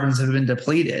hydrocarbons have been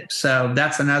depleted. So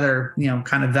that's another,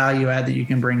 kind of value add that you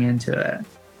can bring into it.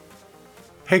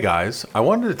 Hey guys, I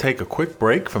wanted to take a quick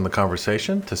break from the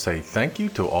conversation to say thank you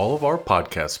to all of our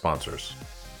podcast sponsors.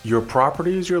 Your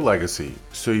property is your legacy,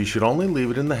 so you should only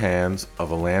leave it in the hands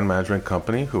of a land management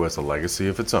company who has a legacy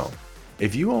of its own.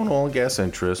 If you own oil and gas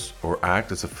interests or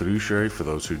act as a fiduciary for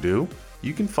those who do,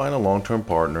 you can find a long-term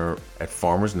partner at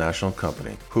Farmers National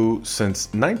Company, who since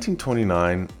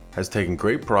 1929 has taken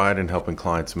great pride in helping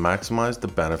clients maximize the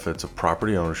benefits of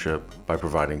property ownership by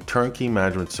providing turnkey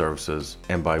management services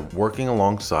and by working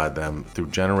alongside them through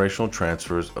generational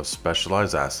transfers of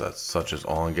specialized assets such as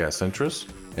oil and gas interests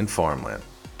and farmland.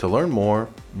 To learn more,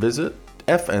 visit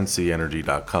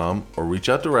fncenergy.com or reach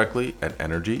out directly at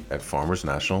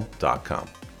energy@farmersnational.com.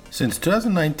 Since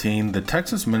 2019, the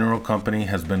Texas Mineral Company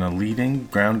has been a leading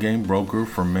ground game broker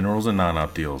for minerals and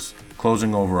non-op deals,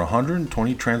 closing over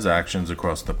 120 transactions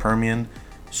across the Permian,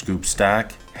 Scoop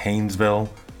Stack, Haynesville,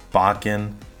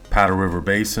 Bakken, Powder River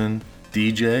Basin,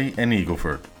 DJ, and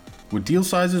Eagleford. With deal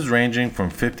sizes ranging from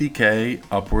 $50K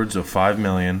upwards of $5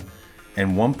 million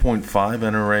and 1.5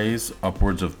 NRAs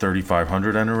upwards of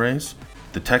 3,500 NRAs,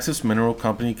 the Texas Mineral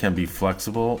Company can be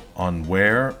flexible on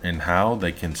where and how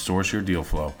they can source your deal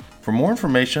flow. For more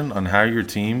information on how your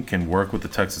team can work with the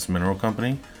Texas Mineral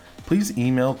Company, please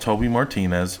email Toby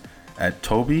Martinez at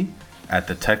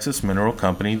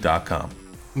toby@thetexasmineralcompany.com.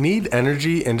 Need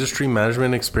energy industry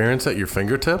management experience at your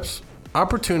fingertips?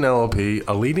 Opportune LLP,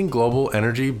 a leading global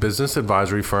energy business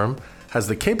advisory firm, has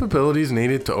the capabilities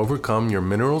needed to overcome your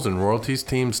minerals and royalties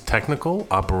team's technical,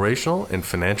 operational, and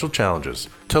financial challenges.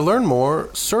 To learn more,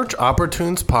 search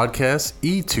Opportune's podcast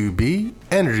E2B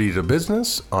Energy to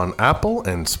Business on Apple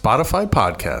and Spotify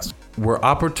podcasts, where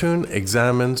Opportune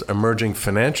examines emerging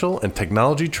financial and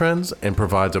technology trends and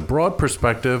provides a broad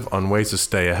perspective on ways to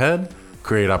stay ahead,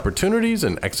 create opportunities,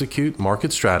 and execute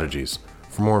market strategies.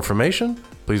 For more information,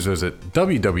 please visit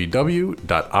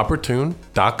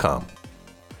www.opportune.com.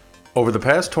 Over the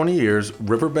past 20 years,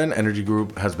 Riverbend Energy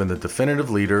Group has been the definitive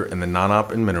leader in the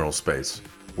non-op and mineral space,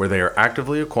 where they are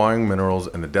actively acquiring minerals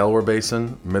in the Delaware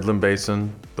Basin, Midland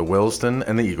Basin, the Williston,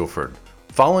 and the Eagleford.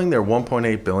 Following their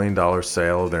 $1.8 billion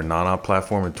sale of their non-op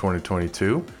platform in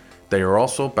 2022, they are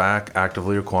also back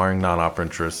actively acquiring non-op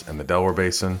interests in the Delaware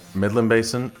Basin, Midland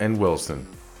Basin, and Williston.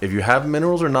 If you have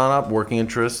minerals or non-op working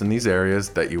interests in these areas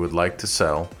that you would like to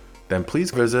sell, then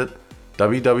please visit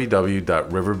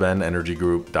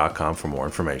www.riverbendenergygroup.com for more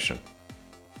information.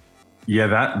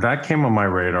 Yeah, that came on my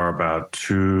radar about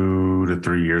 2 to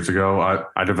 3 years ago.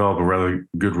 I developed a really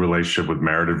good relationship with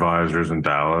Merit Advisors in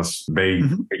Dallas. They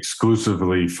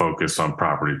exclusively focus on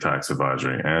property tax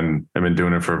advisory, and I've been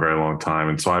doing it for a very long time.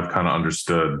 And so I've kind of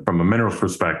understood from a minerals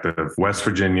perspective, West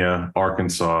Virginia,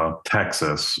 Arkansas,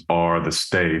 Texas are the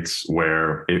states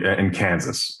where, in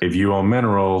Kansas, if you own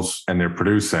minerals and they're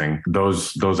producing,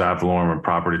 those ad valorem and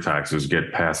property taxes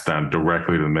get passed down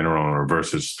directly to the mineral owner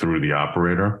versus through the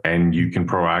operator. And you can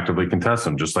proactively contest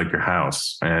them just like your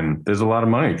house. And there's a lot of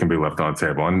money that can be left on the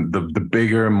table. And the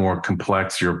bigger and more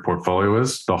complex your portfolio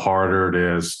is, the harder it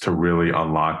is to really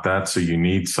unlock that. So you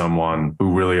need someone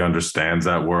who really understands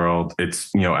that world.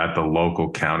 It's, at the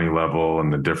local county level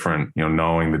and the different,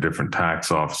 knowing the different tax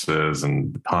offices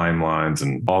and timelines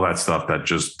and all that stuff that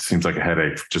just seems like a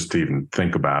headache just to even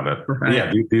think about it. Right.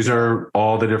 Yeah, these are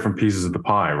all the different pieces of the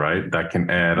pie, right? That can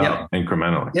add up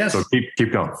incrementally. Yes. So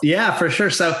keep going. Yeah, for sure.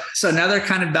 So another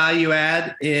kind of value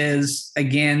add is,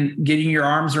 again, getting your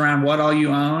arms around what all you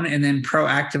own and then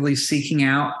proactively seeking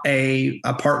out a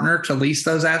partner to lease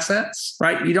those assets,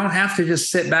 right? You don't have to just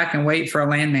sit back and wait for a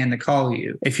landman to call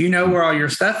you. If you know where all your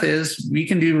stuff is, you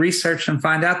can do research and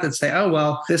find out that say, oh,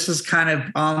 well, this is kind of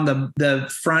on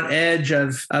the front edge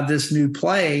of this new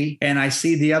play. And I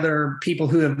see the other people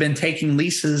who have been taking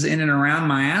leases in and around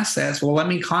my assets. Well, let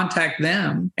me contact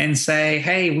them and say,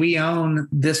 hey, we own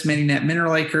this many net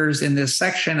mineral acres in this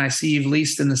section. I see you've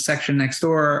leased in the section next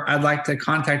door. I'd like to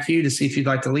contact you to see if you'd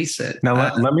like to lease it.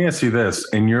 Now, let me ask you this.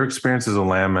 In your experience as a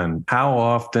landman, how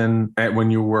often,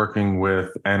 when you're working with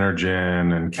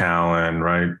Energen and Callan,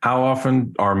 right, how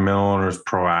often are mill owners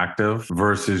proactive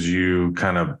versus you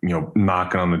kind of,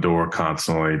 knocking on the door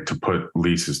constantly to put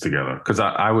leases together? Because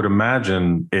I would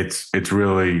imagine it's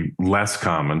really less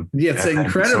common. Yeah, it's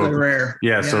incredibly rare.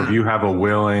 Yeah, so if you have a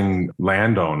willing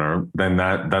landowner, then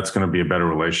that's going to be a better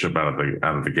relationship out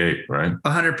of the gate, right?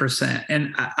 100%.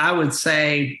 And I would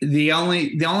say the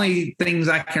only times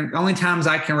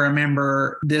I can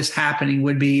remember this happening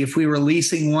would be if we were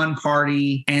leasing one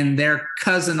party and their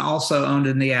cousin also owned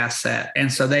in the asset.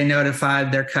 And so they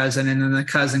notified their cousin, and then the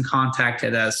cousin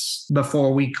contacted us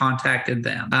before we contacted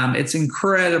them. It's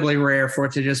incredibly rare for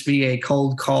it to just be a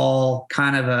cold call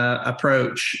kind of a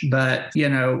approach. But,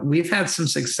 we've had some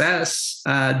success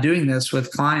doing this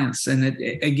with clients. And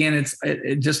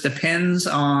it just depends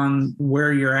on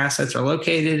where your assets are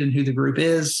located and who the group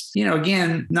is.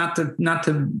 Again, not to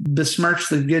besmirch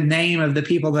the good name of the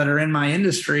people that are in my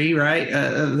industry, right?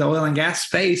 The oil and gas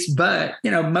space. But,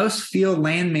 most field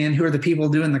landmen who are the people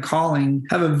doing the calling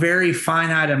have a very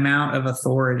finite amount of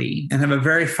authority and have a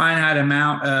very finite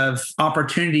amount of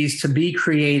opportunities to be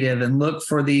creative and look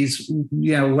for these,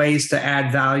 ways to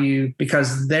add value,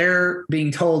 because they're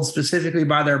being told specifically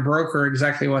by their broker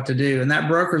exactly what to do. And that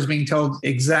broker is being told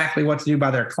exactly exactly what to do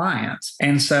by their clients.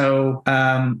 And so,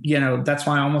 that's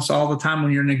why almost all the time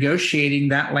when you're negotiating,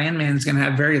 that landman is going to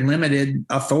have very limited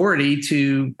authority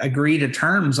to agree to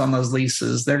terms on those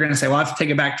leases. They're going to say, well, I have to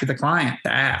take it back to the client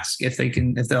to ask if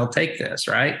they'll take this,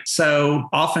 right? So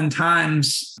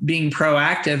oftentimes being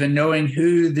proactive and knowing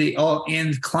who the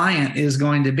end client is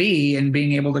going to be and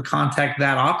being able to contact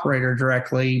that operator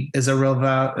directly is a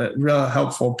real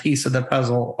helpful piece of the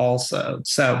puzzle also.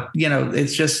 So,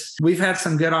 it's just, we've had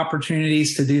some good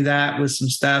opportunities to do that with some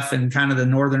stuff in kind of the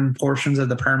northern portions of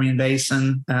the Permian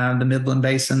Basin, the Midland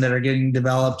Basin that are getting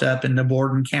developed up into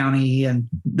Borden County and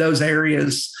those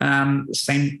areas.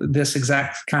 This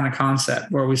exact kind of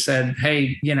concept where we said,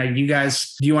 hey, you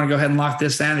guys, do you want to go ahead and lock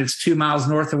this down? It's 2 miles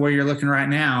north of where you're looking right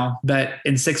now. But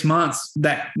in 6 months,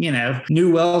 that,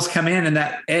 new wells come in and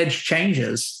that edge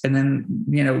changes. And then,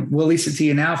 we'll lease it to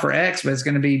you now for X, but it's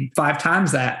going to be 5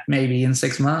 times that maybe in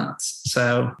 6 months.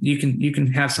 So you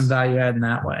can have some value add in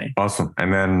that way. Awesome.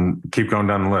 And then keep going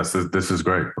down the list. This is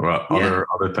great. Well,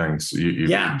 other things.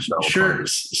 Sure.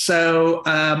 So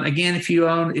again, if you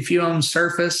own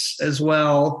surface as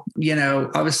well,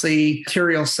 obviously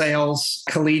material sales,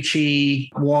 caliche,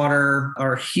 water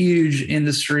are huge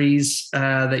industries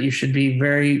that you should be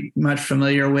very much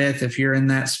familiar with if you're in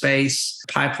that space.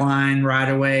 Pipeline,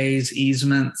 right-of-ways,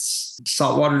 easements,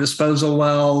 saltwater disposal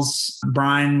wells,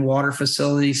 brine water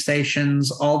facility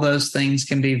stations, all those things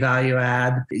can be value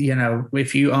add.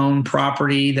 If you own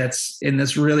property that's in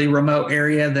this really remote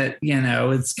area that,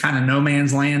 it's kind of no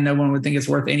man's land, no one would think it's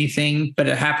worth anything, but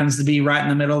it happens to be right in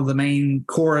the middle of the main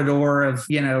corridor of,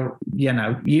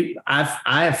 I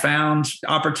have found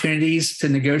opportunities to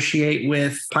negotiate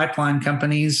with pipeline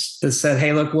companies that said,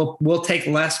 hey, look, we'll take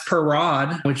less per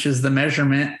rod, which is the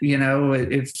measurement.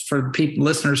 If for people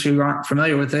listeners who aren't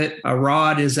familiar with it, a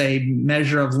rod is a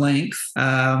measure of length,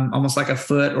 almost like a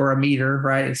foot or a meter,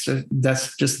 right?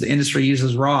 That's just the industry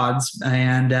uses rods,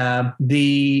 and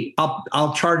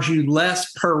I'll charge you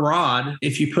less per rod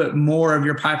if you put more of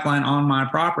your pipeline on my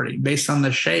property based on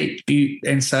the shape.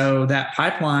 And so that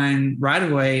pipeline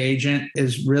right-of-way agent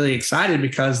is really excited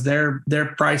because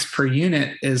their price per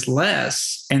unit is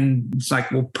less, and it's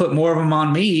like, we'll put more of them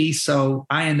on me, so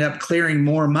I end up clearing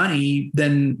more money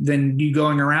than you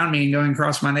going around me and going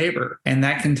across my neighbor. And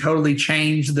that can totally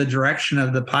change the direction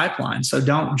of the pipeline. So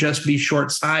don't just be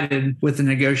short-sighted with the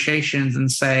negotiations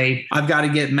and say, I've got to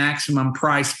get maximum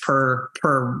price per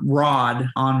rod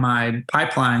on my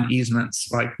pipeline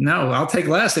easements. Like, no, I'll take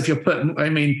less if you'll at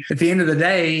the end of the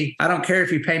day, I don't care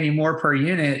if you pay me more per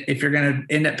unit if you're going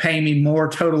to end up paying me more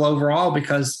total overall,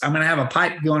 because I'm going to have a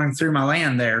pipe going through my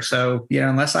land there. So,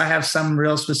 unless I have some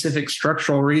real specific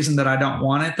structural reason that I don't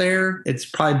want it there, it's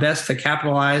probably best to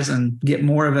capitalize and get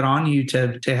more of it on you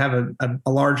to have a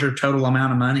larger total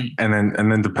amount of money. And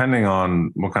then depending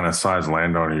on what kind of size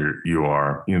landowner you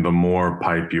are, the more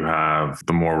pipe you have,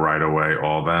 the more right of way,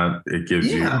 all that, it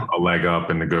gives you a leg up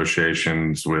in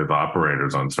negotiations with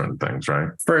operators on certain things, right?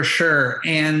 For sure.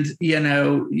 And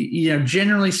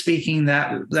generally speaking,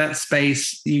 that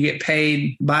space, you get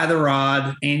paid by the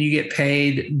rod and you get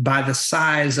paid by the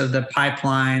size of the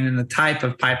pipeline and the type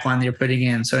of pipeline that you're putting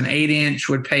in. So an 8-inch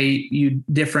would pay you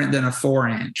different than a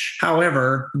 4-inch.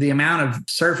 However, the amount of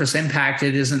surface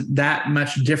impacted isn't that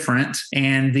much different.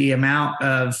 And the amount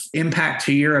of impact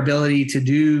to your ability to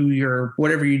do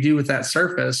whatever you do with that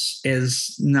surface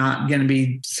is not going to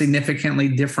be significantly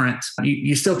different.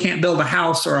 You still can't build a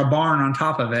house or a barn on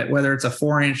top of it, whether it's a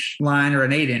 4-inch line or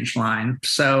an 8-inch line.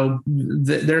 So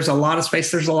there's a lot of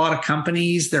space. There's a lot of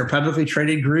companies. There are publicly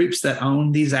traded groups that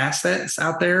own these assets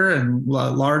out there, and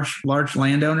large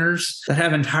landowners that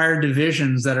have entire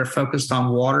divisions that are focused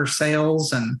on water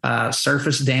sales and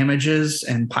surface damages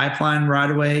and pipeline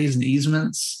right-of-ways and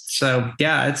easements. So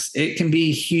it can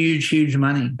be huge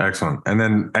money. Excellent. And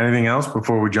then anything else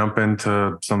before we jump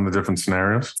into some of the different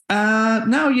scenarios?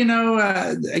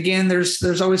 No, again,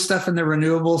 there's always stuff in the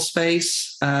renewable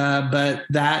space, but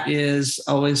that is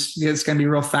always, it's going to be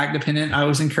real fact dependent. I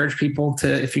always encourage people to,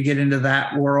 if you get into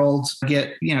that world,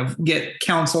 get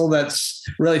counsel that's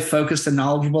really focused and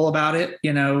knowledgeable about it.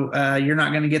 You're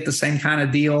not going to get the same kind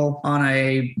of deal on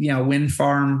a, wind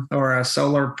farm or a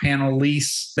solar panel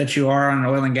lease that you are on an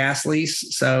oil and gas gas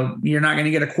lease. So you're not going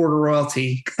to get a quarter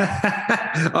royalty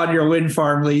on your wind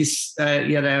farm lease.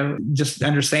 Just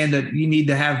understand that you need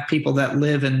to have people that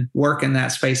live and work in that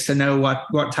space to know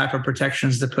what type of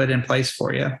protections to put in place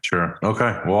for you. Sure.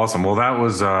 Okay. Well, awesome. Well, that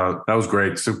was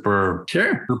great. Super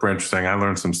interesting. I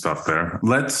learned some stuff there.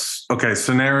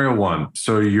 Scenario one.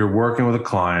 So you're working with a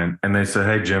client and they say,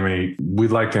 hey, Jimmy,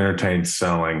 we'd like to entertain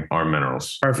selling our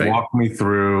minerals. Perfect. Walk me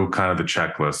through kind of the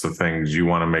checklist of things you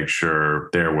want to make sure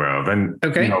they're aware of. And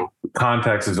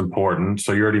context is important.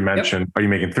 So you already mentioned, Are you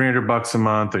making $300 a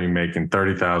month? Are you making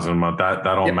 $30,000 a month? That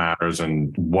all matters,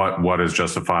 and what is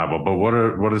justifiable. But what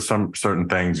are some certain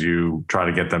things you try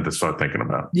to get them to start thinking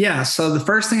about? Yeah. So the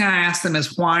first thing I ask them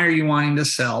is, why are you wanting to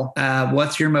sell?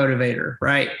 What's your motivator?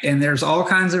 Right. And there's all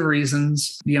kinds of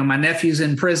reasons. My nephew's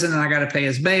in prison and I got to pay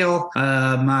his bail.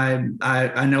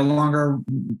 I no longer,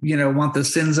 want the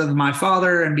sins of my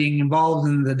father and being involved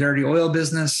in the dirty oil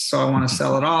business. So I want to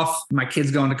sell it off. My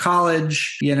kid's going to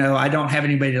college. I don't have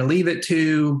anybody to leave it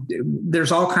to.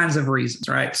 There's all kinds of reasons,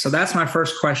 right? So that's my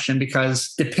first question,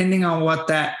 because depending on what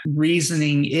that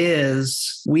reasoning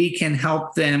is, we can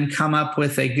help them come up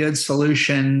with a good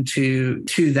solution to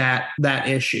that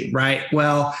issue, right?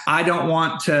 Well, I don't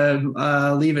want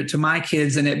to leave it to my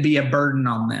kids and it be a burden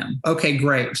on them. Okay,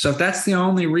 great. So if that's the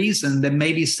only reason, then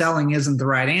maybe selling isn't the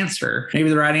right answer. Maybe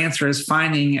the right answer is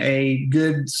finding a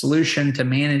good solution to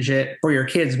manage it for your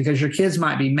kids, because your kids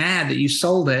might be mad that you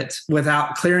sold it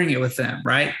without clearing it with them,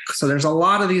 right? So there's a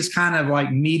lot of these kind of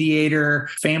like mediator,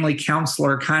 family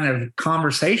counselor kind of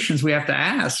conversations we have to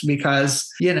ask, because,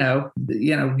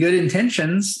 good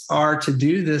intentions are to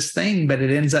do this thing, but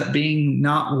it ends up being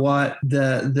not what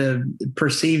the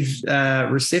perceived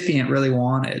recipient really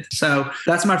wanted. So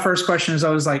that's my first question, is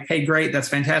always like, hey, great, that's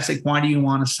fantastic. Why do you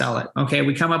want to sell it? Okay,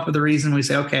 we come up with a reason. We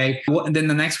say, okay. Then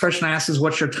the next question I ask is,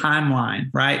 what's your timeline,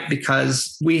 right?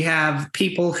 Because we have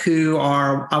people who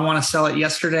are, I want to sell it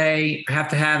yesterday. I have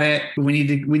to have it. We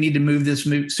need to move this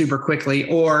super quickly.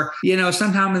 Or,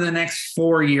 sometime in the next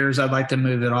 4 years, I'd like to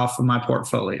move it off of my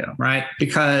portfolio, right?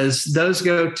 Because those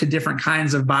go to different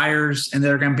kinds of buyers and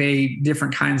they're going to be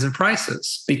different kinds of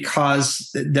prices, because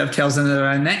it dovetails into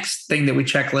the next thing that we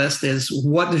checklist is,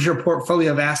 what does your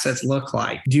portfolio of assets look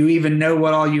like? Do you even know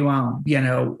what all you own?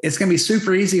 It's going to be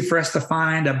super easy for us to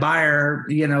find a buyer.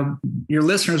 Your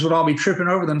listeners would all be tripping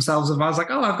over themselves if I was like,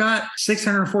 oh, I've got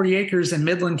 640 acres in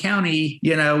Midland County,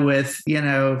 with,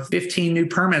 15 new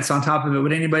permits on top of it.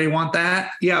 Would anybody want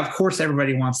that? Yeah, of course,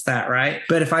 everybody wants that, right?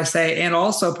 But if I say, and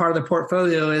also part of the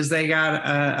portfolio is they got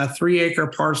a 3-acre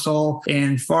parcel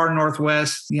in far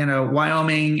northwest,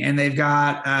 Wyoming, and they've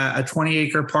got a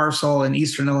 20-acre parcel in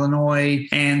eastern Illinois,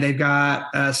 and they've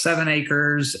got 7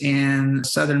 acres in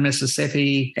southern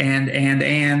Mississippi,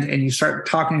 and you start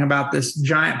talking about this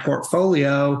giant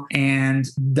portfolio, and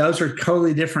those are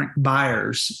totally different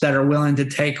buyers that are willing to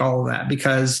take all of that.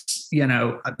 Because,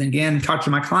 again, talk to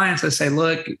my clients, I say,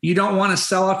 look, you don't want to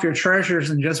sell off your treasures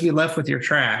and just be left with your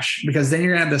trash, because then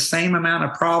you're going to have the same amount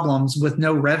of problems with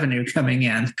no revenue coming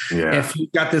in. Yeah. If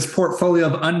you've got this portfolio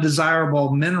of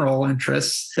undesirable mineral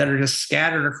interests that are just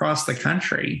scattered across the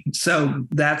country. So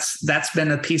that's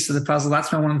been a piece of the puzzle. That's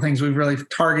been one of the things we've really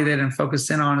targeted and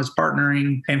focused in on, is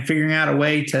partnering and figuring out a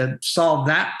way to solve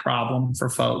that problem for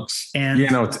folks. And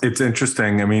it's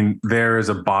interesting. I mean, there is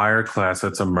a buyer class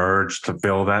that's emerged to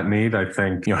fill that need. I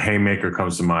think, Haymaker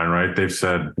comes to mind, right? They've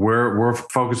said, we're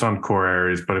focused on core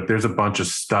areas, but if there's a bunch of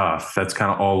stuff that's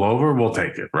kind of all over, we'll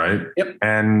take it, right? Yep.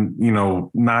 And,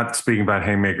 not speaking about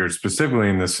Haymaker specifically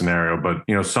in this scenario, but,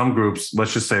 some groups,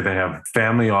 let's just say they have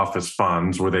family office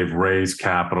funds where they've raised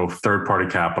capital, third-party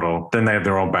capital, then they have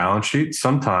their own balance sheet.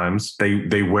 Sometimes they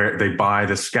buy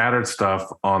the scattered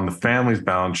stuff on the family's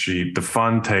balance sheet, the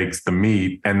fund takes the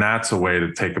meat, and that's a way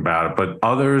to take about it. But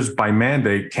others, by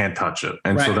mandate, can't touch it.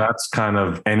 And so that's kind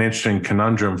of an interesting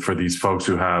conundrum for these folks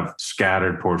who have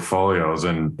scattered portfolios.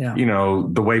 And,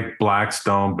 the way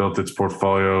Blackstone built its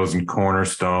portfolios, and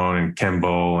Cornerstone and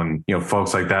Kimball and,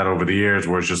 folks like that over the years,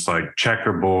 where it's just like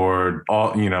checkerboard,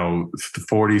 all,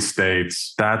 40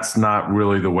 states. That's not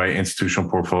really the way institutional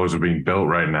portfolios are being built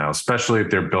right now, especially if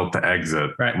they're built to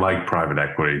exit, like private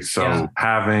equity. So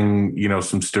having,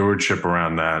 some stewardship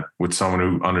around that with someone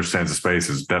who understands the space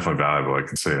is definitely valuable. I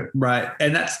can see it. Right.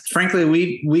 And that's, frankly,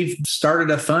 we've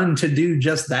started a fund to do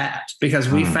just that, because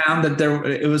we found that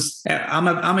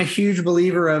I'm a huge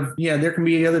believer of, there can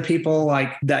be other people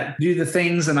like that do the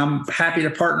things, and I'm happy to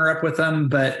partner up with them.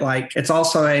 But like, it's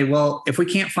also if we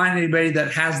can't find anybody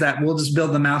that has that, we'll just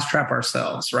build the mousetrap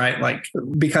ourselves, right? Like,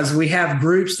 because we have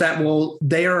groups that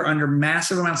they are under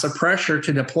massive amounts of pressure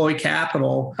to deploy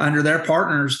capital under their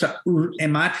partners to,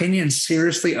 in my opinion,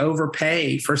 seriously vastly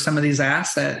overpay for some of these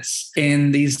assets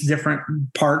in these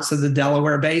different parts of the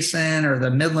Delaware Basin or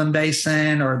the Midland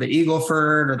Basin or the Eagle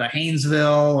Ford or the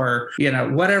Haynesville or,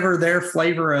 whatever their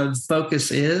flavor of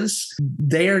focus is.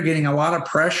 They are getting a lot of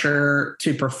pressure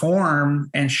to perform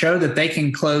and show that they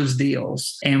can close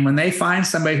deals. And when they find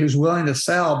somebody who's willing to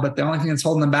sell, but the only thing that's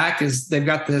holding them back is they've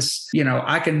got this,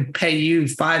 I can pay you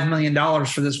 $5 million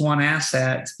for this one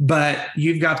asset, but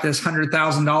you've got this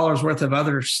 $100,000 worth of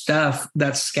other stuff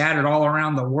that's scattered all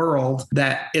around the world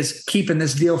that is keeping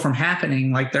this deal from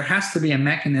happening. Like there has to be a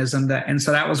mechanism and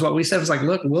so that was what we said, was like,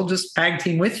 look, we'll just tag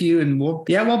team with you and we'll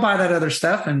buy that other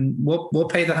stuff and we'll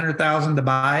pay the $100,000 to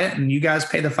buy it. And you guys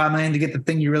pay the $5 million to get the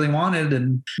thing you really wanted.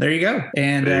 And there you go.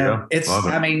 And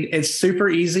it's super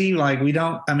easy. Like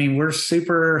we're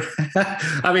super,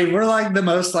 we're like the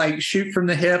most like shoot from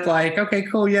the hip, like, okay,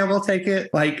 cool. Yeah, we'll take it.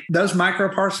 Like those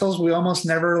micro parcels, we almost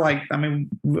never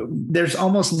there's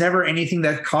almost never anything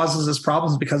that causes us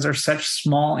problems because they're such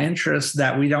small interest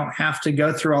that we don't have to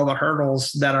go through all the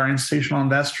hurdles that our institutional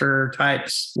investor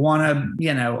types want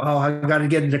to, I've got to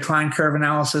get a decline curve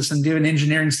analysis and do an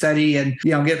engineering study and,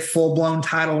 get full blown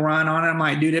title run on it. I'm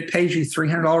like, dude, it pays you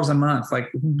 $300 a month.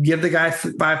 Like give the guy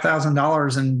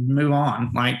 $5,000 and move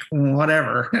on, like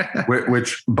whatever.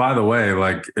 Which, by the way,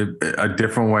 like a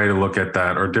different way to look at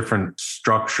that or different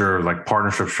structure, like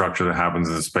partnership structure that happens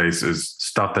in the space is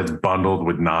stuff that's bundled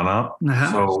with non-op.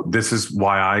 Uh-huh. So this is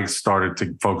why I started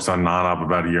to focus on non-op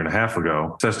about a year and a half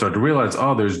ago. So I started to realize,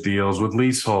 there's deals with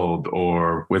leasehold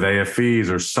or with AFEs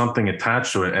or something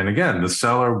attached to it. And again, the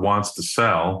seller wants to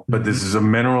sell, but this is a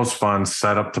minerals fund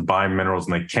set up to buy minerals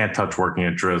and they can't touch working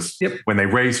interest. Yep. When they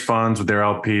raise funds with their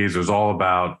LPs, there's all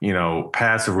about,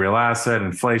 passive real asset,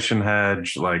 inflation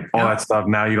hedge, like all that stuff.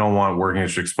 Now you don't want working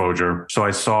interest exposure. So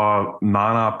I saw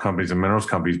non-op companies and minerals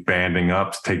companies banding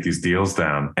up to take these deals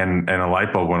down. And a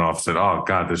light bulb went off and said, oh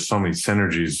God, there's so many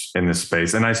synergies in this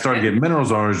space. And I started getting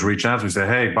minerals owners reaching out to me and say,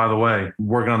 hey, by the way,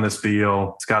 working on this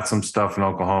deal. It's got some stuff in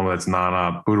Oklahoma that's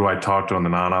non-op. Who do I talk to on the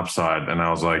non-op side? And I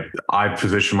was like, I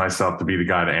positioned myself to be the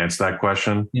guy to answer that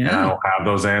question. Yeah. And I don't have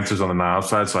those answers on the non-op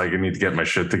side, so I need to get my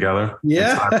shit together.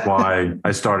 Yeah. So that's why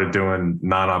I started doing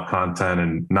non-op content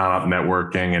and non-op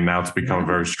networking. And now it's become a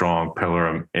very strong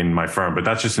pillar in my firm. But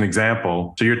that's just an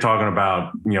example. So you're talking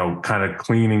about, kind of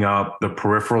cleaning up the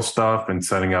peripheral stuff and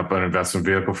setting up an investment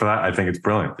vehicle for that. I think it's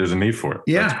brilliant. There's a need for it.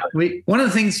 Yeah. One of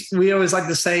the things we always like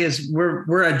to say is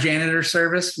we're a janitor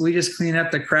service. We just clean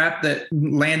up the crap that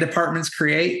land departments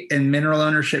create and mineral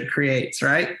ownership creates,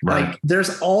 right? Like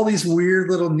there's all these weird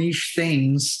little niche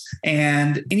things.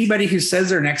 And anybody who says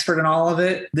they're an expert in all of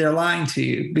it, they're lying to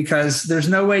you because there's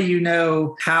no way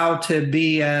how to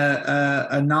be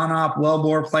a non-op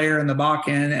wellbore player in the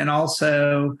Bakken and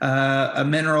also a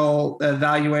mineral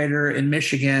evaluator in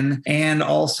Michigan and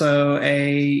also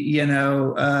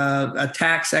a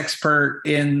tax expert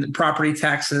in property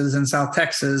taxes in South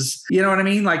Texas. You know what I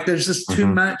mean? Like there's just too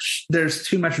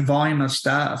much volume of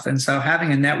stuff. And so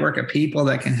having a network of people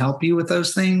that can help you with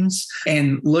those things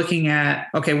and looking at,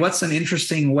 okay, what's an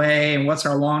interesting way and what's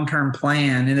our long-term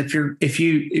plan? And if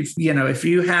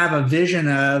you have a vision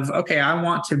of, okay, I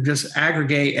want to just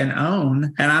aggregate and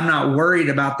own, and I'm not worried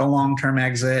about the long-term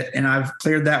exit, and I've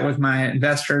cleared that with my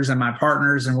investors and my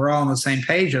partners, and we're all on the same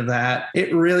page of that,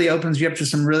 it really opens you up to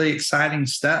some really exciting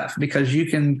stuff because you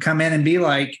can come in and be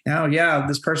like, oh yeah,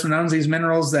 this person owns these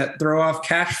minerals that throw off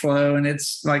cash flow. And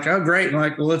it's like, oh great.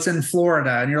 Like, well, it's in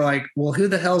Florida. And you're like, well, who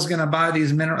the hell's going to buy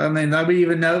these minerals? I mean, nobody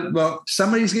even know. Well,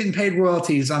 somebody's getting paid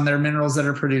royalties on their minerals that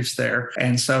are produced there.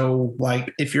 And so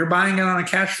like, if you're buying it on a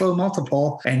cash flow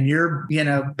multiple and you're,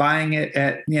 buying it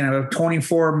at,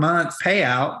 24-month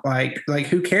payout, like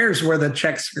who cares where the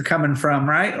checks are coming from,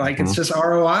 right? Like it's just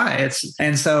ROI.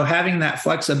 And so having that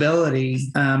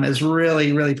flexibility is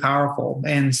really, really powerful.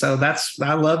 And so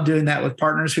I love doing that with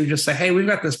partners who just say, hey, we've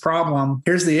got this problem.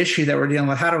 Here's the issue that we're dealing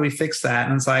with. How do we fix that?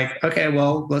 And it's like, okay,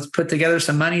 well, let's put together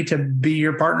some money to be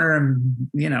your partner and,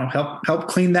 help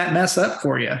clean that mess up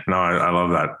for you. No, I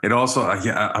love that. It also,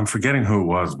 I'm forgetting who it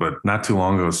was, but not too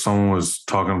long ago, someone was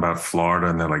talking about Florida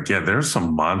and they're like, yeah, there's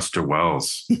some monster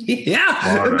wells.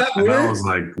 Yeah. And I was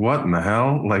like, what in the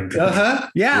hell? Like,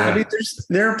 yeah. I mean,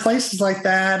 there are places like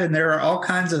that. And there are all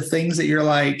kinds of things that you're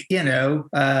like,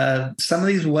 some of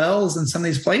these wells and some of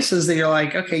these places that you're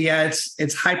like, okay, yeah,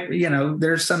 it's hype,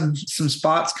 there's some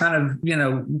spots kind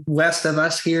of, west of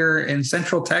us here in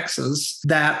Central Texas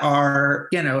that are,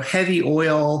 heavy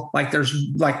oil. Like there's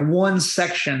like one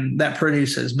section that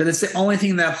produces, but it's the only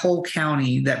thing in that whole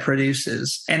county that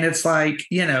produces. And it's like,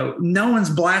 no one's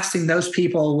blasting those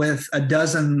people with a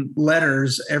dozen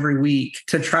letters every week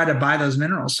to try to buy those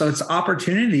minerals. So it's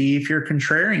opportunity if you're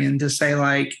contrarian contrarian to say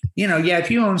like, yeah,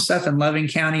 if you own stuff in Loving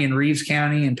County and Reeves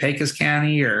County and Pecos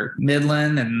County or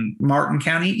Midland and Martin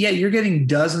County, yeah, you're getting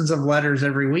dozens of letters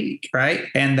every week, right?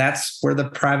 And that's where the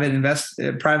private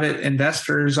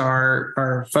investors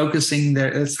are focusing.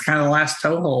 It's kind of the last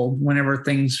toehold whenever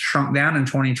things shrunk down in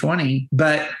 2020.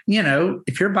 But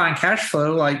if you're buying cash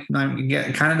flow, like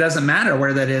it kind of doesn't matter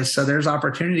where that is. So there's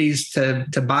opportunities to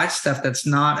buy stuff that's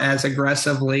not as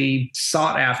aggressively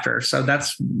sought after. So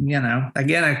that's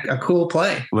again a cool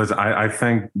play. Liz, I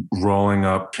think rolling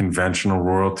up conventional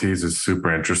royalties is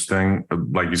super interesting.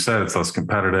 Like you said, it's less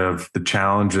competitive. The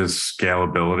challenge is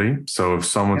scalability. So if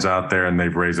someone's out there and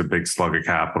they've raised a big slug of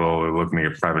capital, they're looking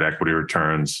at private equity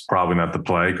returns, probably not the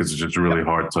play because it's just really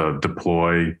hard to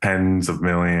deploy tens of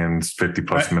millions, 50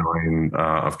 plus million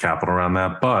of capital around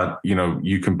that. But,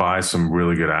 you can buy some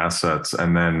really good assets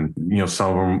and then,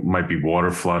 some of them might be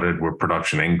water flooded where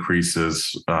production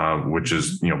increases, which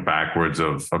is, backwards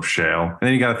of shale. And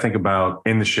then you got to think about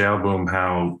in the shale boom,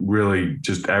 how really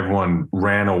just everyone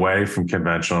ran away from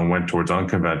conventional and went towards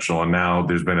unconventional. And now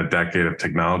there's been a decade of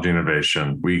technology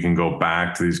innovation where you can go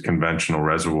back to these conventional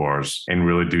reservoirs and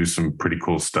really do some pretty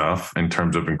cool stuff in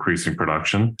terms of increasing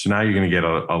production. So now you're going to get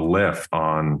a lift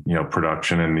on,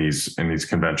 production in these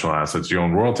conventional assets. You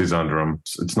own royalties under them.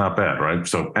 It's not bad, right?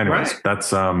 So anyways,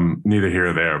 that's neither here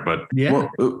or there. But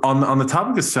on the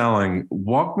topic of selling,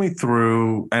 walk me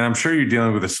through, and I'm sure you're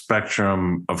dealing with a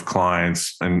spectrum of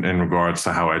clients in regards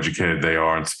to how educated they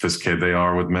are and sophisticated they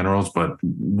are with minerals. But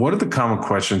what are the common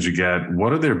questions you get?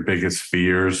 What are their biggest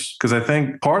fears? Because I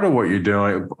think part of what you're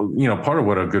doing, part of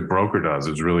what a good broker does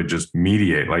is really just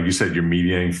mediate. Like you said, you're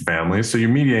mediating families. So you're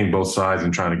mediating both sides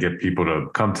and trying to get people to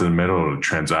come to the middle to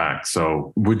transact.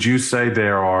 So would you say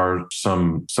there are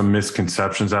some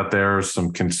misconceptions out there,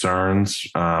 some concerns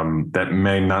that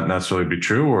may not necessarily be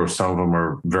true, or some of them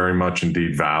are very much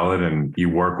indeed valid and you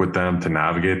work with them to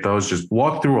navigate those? Just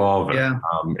walk through all of it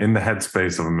in the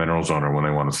headspace of a minerals owner when they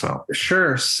want to sell.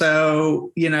 Sure.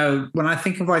 So, when I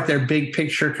think of like their big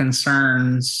picture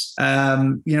concerns,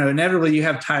 inevitably you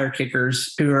have tire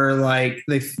kickers who are like,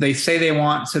 they say they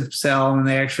want to sell and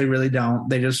they actually really don't.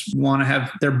 They just want to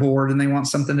have, they're bored and they want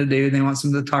something to do. They want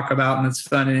something to talk about and it's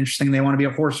fun and interesting. They want to be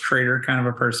a horse trader kind of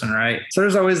a person, right? So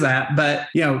there's always that. But,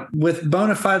 with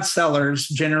bona fide sellers,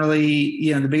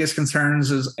 generally, the biggest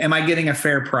concerns is, am I getting a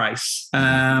fair price?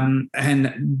 And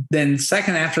then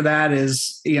second after that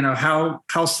is,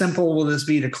 how simple will this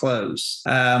be to close?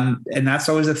 And that's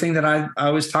always the thing that I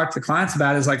always talk to clients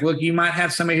about is like, look, you might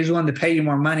have somebody who's willing to pay you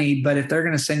more money, but if they're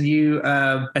going to send you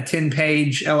a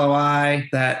 10-page LOI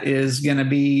that is going to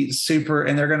be super,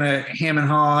 and they're going to ham and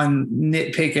haw and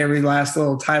nitpick every last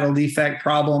little title defect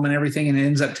problem and everything, and it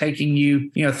ends up taking you,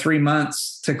 3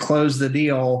 months to close the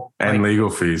deal. And legal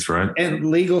fees, right? And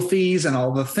legal fees and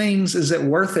all the things. Is it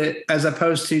worth it as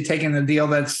opposed to taking the deal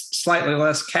that's slightly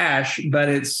less cash, but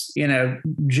it's,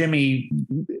 Jimmy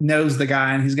knows the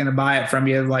guy and he's going to buy it from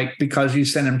you, like, because you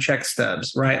send him check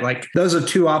stubs, right? Like those are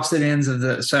two opposite ends of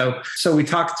the, so we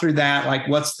talked through that, like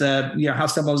what's the, how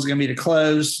simple is it going to be to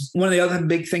close? One of the other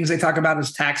big things they talk about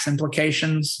is tax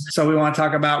implications. So we want to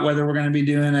talk about whether we're going to be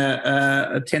doing a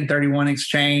 1031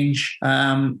 exchange,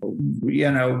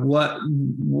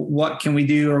 what can we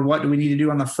do, or what do we need to do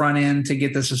on the front end to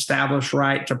get this established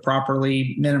right to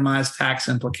properly minimize tax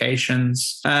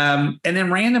implications. And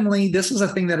then randomly, this is a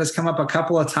thing that has come up a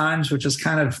couple of times, which is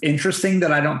kind of interesting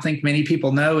that I don't think many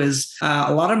people know, is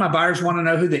a lot of my buyers want to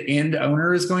know who the end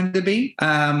owner is going to be.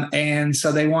 And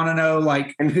so they want to know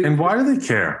like... And why do they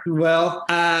care? Well,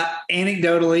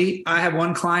 anecdotally, I have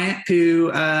one client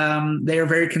who they are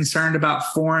very concerned about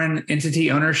foreign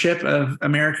entity ownership of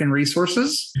American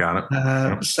resources. Got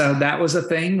it. So that was a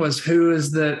thing, was who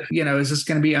is the, is this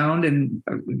going to be owned? And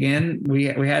again, we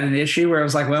had an issue where I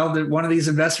was like, well, one of these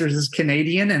investors is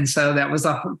Canadian. And so that was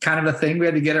a kind of a thing we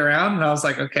had to get around. And I was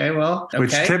like, okay, well, okay.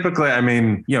 Which typically, I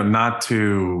mean, not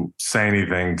to say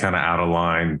anything kind of out of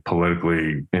line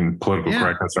politically in political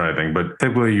correctness or anything, but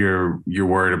typically you're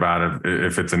worried about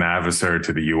if it's an adversary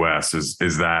to the U.S.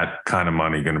 is that kind of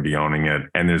money going to be owning it?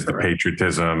 And there's the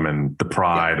patriotism and the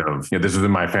pride of, this was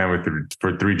in my family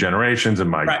for 3 generations, and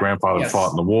my grandfather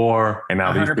fought in the war, and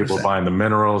now 100%. These people are buying the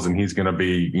minerals, and he's going to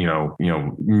be,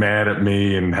 mad at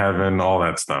me in heaven, all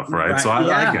that stuff, right? So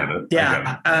I get it.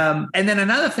 Yeah. And then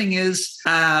another thing is,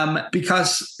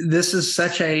 because this is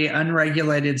such a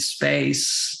unregulated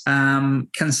space,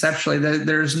 conceptually,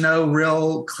 there's no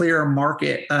real clear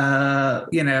market.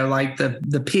 Like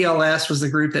the PLS was the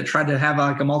group that tried to have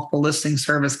like a multiple listing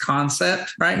service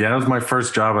concept, right? Yeah, that was my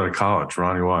first job out of college.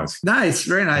 Ronnie Wise. Nice,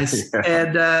 very nice.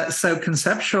 And so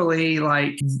conceptually,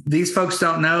 like these folks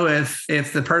don't know if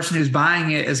if the person who's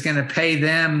buying it is going to pay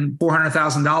them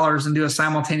 $400,000 and do a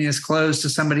simultaneous close to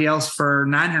somebody else for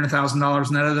 $900,000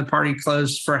 and that other party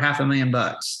closed for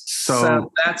 $500,000.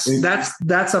 So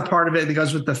that's a part of it that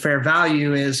goes with the fair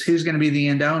value is who's going to be the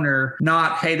end owner,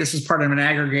 not, hey, this is part of an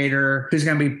aggregator who's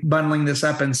going to be bundling this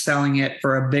up and selling it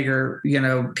for a bigger,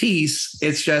 piece.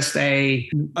 It's just who's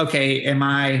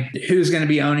going to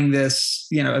be owning this,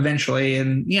 eventually.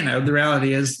 And, the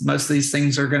reality is most of these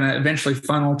things are going to eventually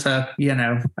funnel to,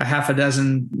 a half a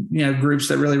dozen, groups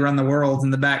that really run the world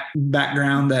in the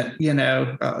background that,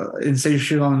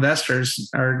 institutional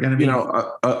investors are going to be.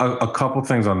 A couple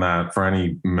things on that for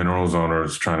any minerals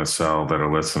owners trying to sell that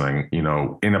are listening.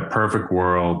 In a perfect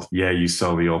world, you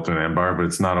sell the ultimate end buyer, but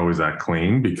it's not always that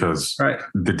clean because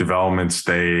the development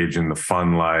stage and the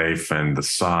fund life and the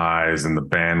size and the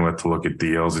bandwidth to look at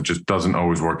deals, it just doesn't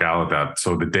always work out like that.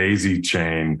 So the daisy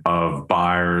chain of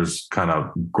buyers kind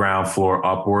of ground floor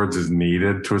upwards is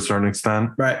needed to a certain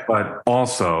extent. Right. But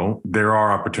also there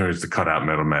are opportunities to cut out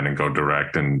middlemen and go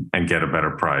direct and get a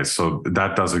better price. So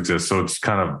that does exist. So it's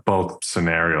kind of both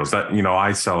scenarios that,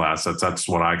 I sell assets. That's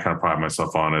what I kind of pride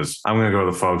myself on is I'm going to go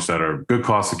to the folks that are good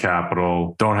cost of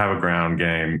capital, don't have a ground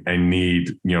game and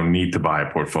need to buy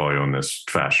a portfolio in this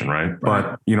fashion. Right.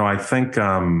 But, I think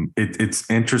it's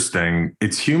interesting.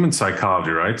 It's human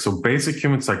psychology, right? So basic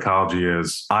human psychology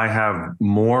is I have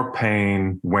more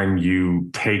pain when you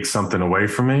take something away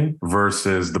from me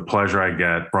versus the pleasure I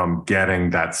get from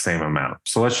getting that same amount.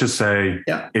 So let's just say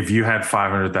if you had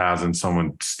 500,000,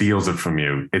 someone steals it from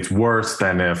you, it's worse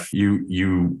than if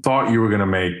you thought you were going to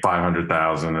make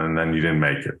 500,000 and then you didn't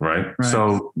make it. Right.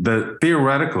 So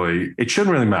theoretically, it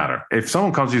shouldn't really matter. If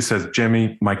someone comes to you and says,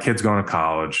 Jimmy, my kid's going to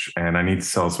college and I need to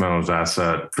sell this minerals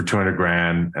asset for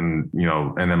 $200,000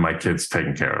 and then my kid's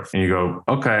taken care of. And you go,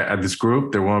 okay, at this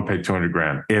group, they won't pay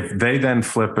 $200,000. If they then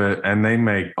flip it and they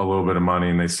make a little bit of money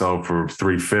and they sell for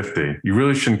 $350, you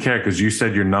really shouldn't care because you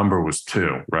said your number was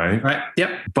 2, right? Right. Yep.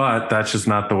 But that's just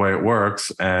not the way it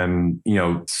works. And,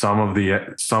 some of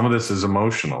this is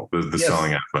emotional, the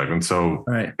selling aspect. And so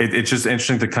it's just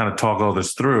interesting to kind of talk all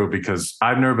this through because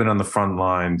I've never been on the front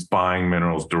lines buying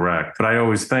minerals direct, but I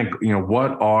always think,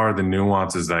 what are the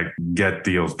nuances that get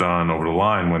deals done over the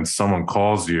line when someone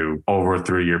calls you over a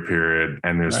 3-year period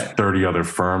and there's 30 other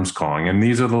firms calling? And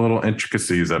these are the little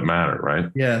intricacies that matter, right?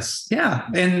 Yes. Yeah.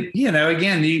 And,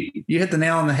 again, you hit the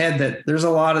nail on the head that there's a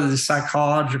lot of the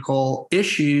psychological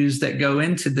issues that go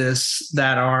into this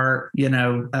that are,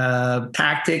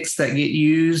 tactics that get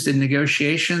used in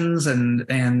negotiations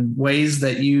and ways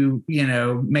that you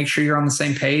make sure you're on the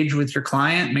same page with your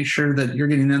client, make sure that you're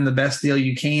getting them the best deal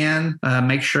you can,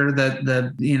 make sure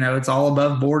that it's all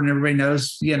above board and everybody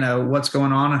knows, what's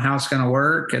going on and how it's going to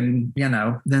work. And,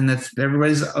 then if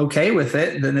everybody's okay with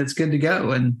it, then it's good to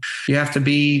go. And you have to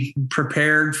be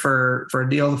prepared for a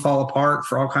deal to fall apart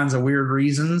for all kinds of weird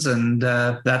reasons. And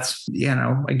that's,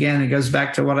 again, it goes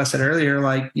back to what I said earlier,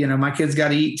 like, my kids got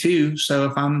to eat too. So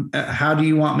if how do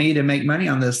you want me to make money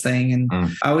on this thing? And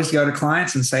I always go to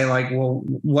clients and say like, well,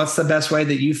 what's the best way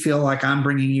that you feel like I'm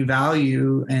bringing you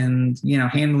value and,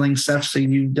 handling stuff so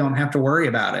you don't have to worry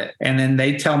about it. And then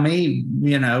they tell me,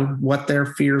 what their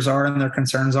fears are and their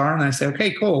concerns are. And I say,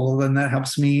 okay, cool. Well, then that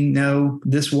helps me know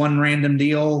this one random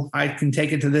deal. I can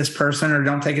take it to this person or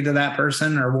don't take it to that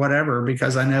person or whatever,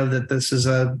 because I know that this is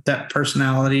that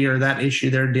personality or that issue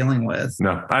they're dealing with.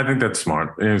 No, I think that's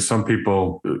smart. Some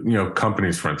people,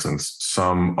 companies, for instance,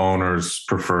 some owners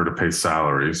prefer to pay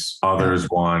salaries. Others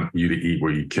want you to eat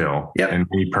what you kill. Yep. And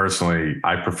me personally,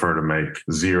 I prefer to make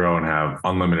zero and have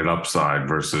unlimited upside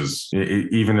versus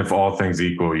even if all things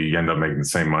equal, you end up making the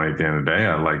same money at the end of the day.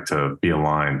 I like to be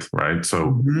aligned, right?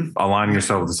 So aligning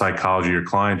yourself with the psychology of your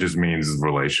client just means the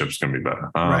relationship's going to be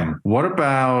better. What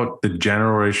about the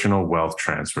generational wealth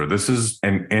transfer? This is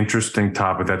an interesting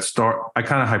topic I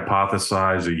kind of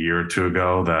hypothesized a year or two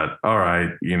ago that, all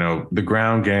right, the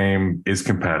ground game is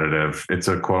competitive. It's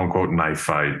a quote unquote knife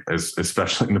fight,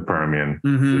 especially in the Permian.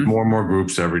 There's more and more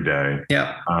groups every day.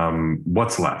 Yeah.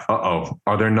 What's left?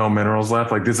 Are there no minerals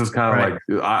left? Like this is kind of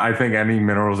like, I think any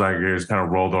minerals aggregator is kind of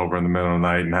rolled over in the middle of the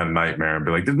night and had a nightmare and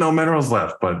be like, there's no minerals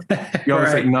left. But you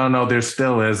always say, no, there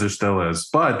still is.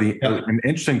 But an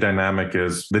interesting dynamic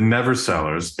is the never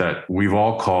sellers that we've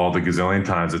all called a gazillion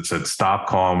times that said, stop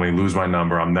calling me, lose my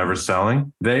number, I'm never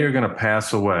selling. They are going to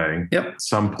pass away at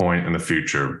some point in the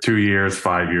future, 2 years,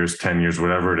 5 years, 10 years,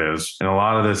 whatever it is. And a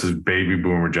lot of this is baby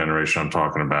boomer generation I'm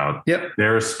talking about.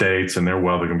 Their estates and their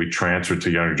wealth are going to be transferred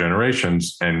to younger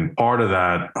generations. And part of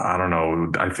that, I don't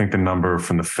know, I think the number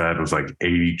from the Fed was like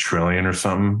 80 trillion or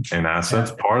something in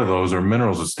assets. Part of those are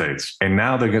minerals estates. And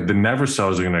now the never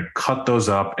sellers are going to cut those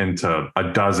up into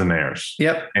a dozen heirs.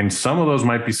 Yep. And some of those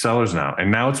might be sellers now.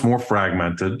 And now it's more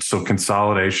fragmented. So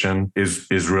consolidation is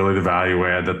really the value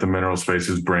add that the mineral space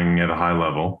is bringing at a high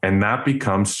level. And that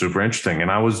becomes super interesting.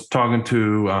 And I was talking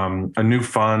to a new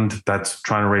fund that's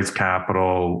trying to raise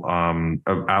capital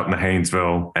out in the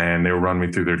Haynesville, and they were running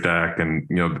me through their deck. And,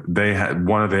 they had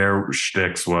one of their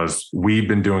shticks was, we've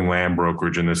been doing land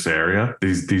brokerage in this area,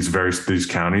 these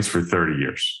counties for 30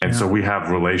 years. And so we have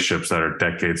relationships that are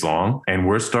decades long, and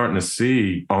we're starting to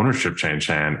see ownership change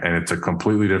hand, and it's a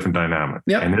completely different dynamic.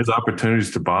 Yep. And there's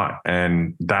opportunities to buy,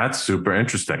 and that's super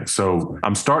interesting. So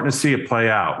I'm starting to see it play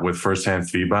out with firsthand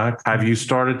feedback. Have you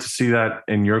started to see that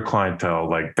in your clientele,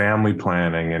 like family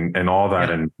planning and all that,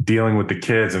 and dealing with the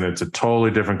kids? And it's a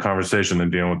totally different conversation than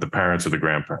dealing with the parents or the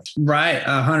grandparents. Right.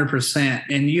 100%.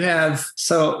 And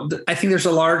I think there's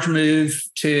a large move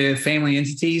to family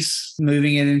entities,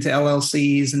 moving it into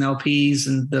LLCs and LPs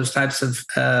and those types of,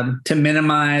 to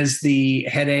minimize the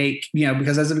headache,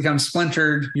 because as it becomes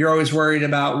splintered, you're always worried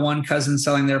about one cousin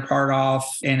selling their part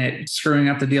off and it screwing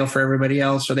up the deal for everybody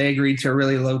else, or they agreed to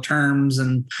really low terms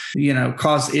and,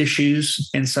 cause issues.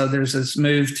 And so there's this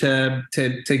move to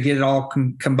get it all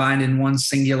combined in one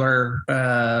singular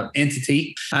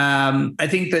entity. I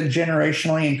think that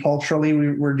generationally and culturally,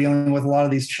 we're dealing with a lot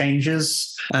of these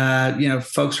changes.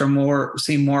 Folks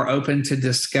seem more open to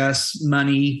discuss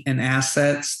money and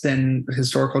assets than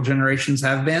historical generations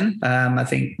have been. I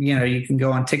think, you can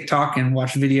go on TikTok and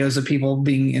watch videos of people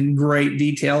being in great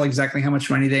detail exactly how much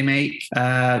money they make.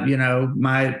 I'm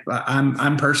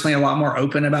personally a lot more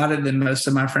open about it than most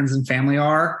of my friends and family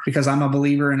are, because I'm a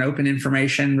believer in open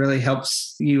information really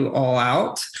helps you all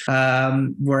out.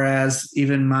 Whereas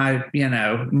even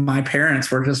my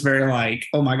parents were just very like,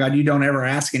 oh my God, you don't ever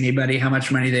ask anybody how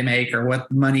much money they make or what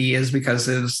money is, because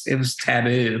it was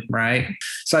taboo. Right.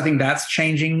 So I think that's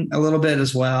changing a little bit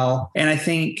as well. And I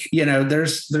think,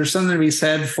 there's something to be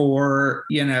said for,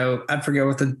 I forget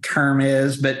what the term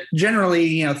is, but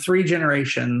generally, 3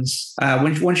 generations,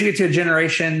 once you get to a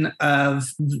generation of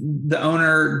the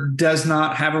owner does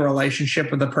not have a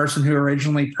relationship with the person who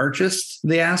originally purchased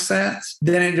the assets,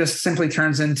 then it just simply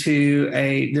turns into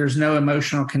there's no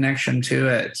emotional connection to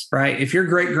it, right? If your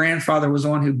great grandfather was the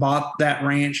one who bought that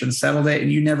ranch and settled it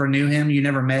and you never knew him, you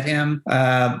never met him,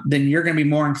 then you're going to be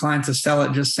more inclined to sell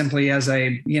it just simply as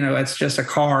it's just a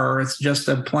car, or it's just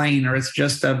a plane, or it's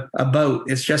just a boat.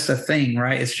 It's just a thing,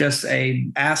 right? It's just a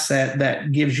asset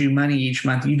that gives you money each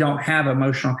month. You don't have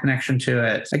emotional connection to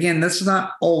it. Again, that's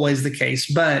not always the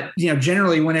case, but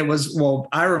generally when it was,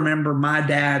 I remember my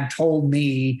dad told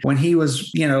me when he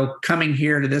was, coming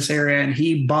here to this area and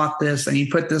he bought this and he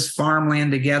put this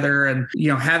farmland together, and,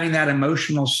 having that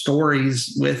emotional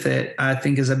stories with it, I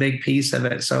think is a big piece of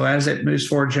it. So as it moves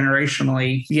forward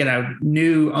generationally,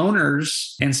 new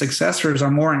owners and successors are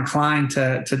more inclined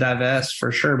to divest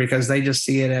for sure, because they just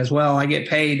see it as, well, I get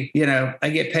paid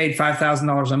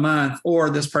 $5,000 a month, or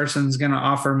this person's going to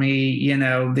offer me,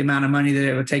 the amount of money that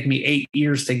it would take me 8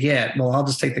 years to get. Well, I'll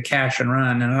just take the cash and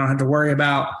run, and I don't have to worry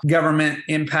about government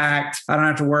impact. I don't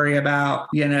have to worry about,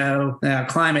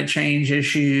 climate change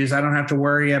issues. I don't have to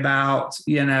worry about,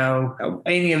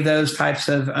 any of those types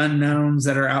of unknowns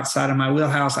that are outside of my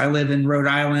wheelhouse. I live in Rhode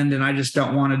Island and I just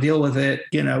don't want to deal with it.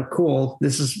 Cool.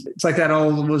 It's like that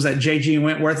old, was that J.G.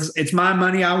 Wentworth? It's my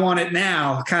money. I want it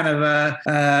now kind of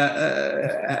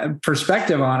a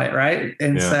perspective on it. Right.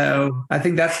 And so I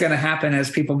think that's going to happen as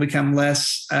people become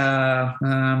less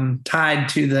tied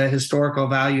to the historical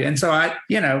value. And so I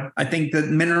think that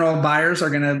mineral buyers are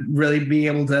going to really be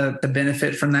able to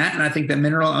benefit from that. And I think that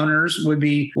mineral owners would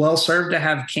be well served to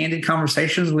have candid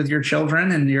conversations with your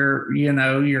children and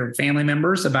your family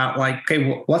members about like,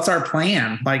 okay, what's our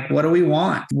plan? Like, what do we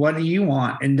want? What do you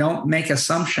want? And don't make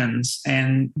assumptions,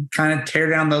 and kind of tear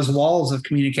down those walls of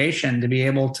communication to be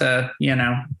able to,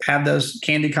 have those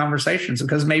candid conversations.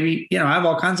 Because maybe, I have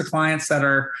all kinds of clients that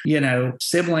are,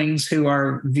 siblings who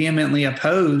are vehemently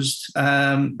opposed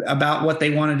about what they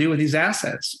want to do with these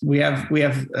assets. We have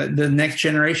the next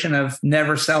generation of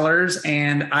never sellers,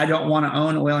 and I don't want to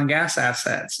own oil and gas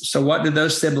assets. So what do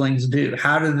those siblings do?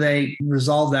 How do they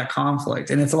resolve that conflict?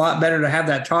 And it's a lot better to have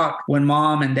that talk when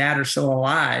mom and dad are still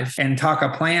alive, and talk a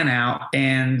plan out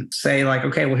and say like,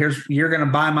 okay, well, you're going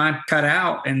to buy my cut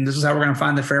out, and this is how we're going to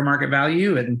find the fair market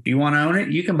value. And if you want to own it,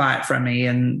 you can buy it from me,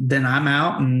 and then I'm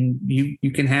out, and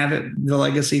you can have it, the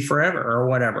legacy forever or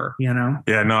whatever,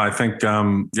 Yeah, no, I think,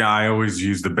 I always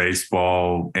use the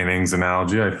baseball innings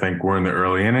analogy. I think we're in the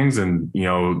early innings, and,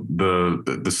 the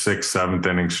 6th, 7th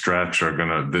inning stretch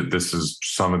this is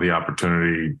some of the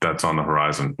opportunity that's on the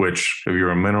horizon, which if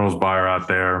you're a minerals buyer out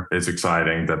there, it's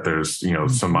exciting that there's,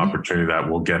 some opportunity that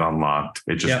will get unlocked. unlocked.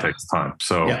 It just takes time.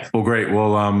 So, well, great.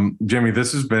 Well, Jimmy,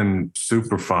 this has been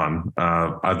super fun.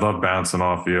 I love bouncing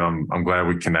off you. I'm glad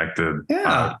we connected.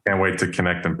 Yeah. Can't wait to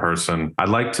connect in person. I'd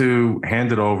like to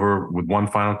hand it over with one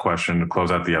final question to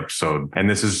close out the episode. And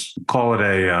this is, call it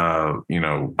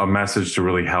a message to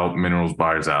really help minerals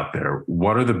buyers out there.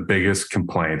 What are the biggest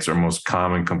complaints or most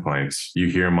common complaints you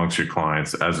hear amongst your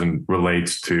clients as it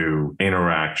relates to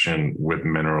interaction with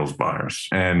minerals buyers?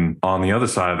 And on the other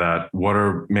side of that, what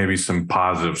are maybe some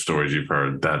positive stories you've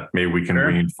heard that maybe we can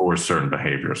reinforce certain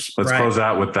behaviors? Let's close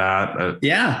out with that.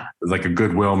 Like a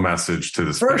goodwill message to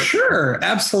the space. For sure.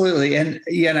 Absolutely. And,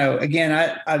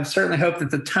 again, I certainly hope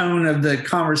that the tone of the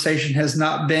conversation has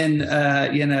not been,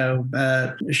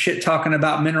 shit talking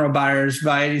about mineral buyers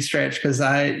by any stretch, because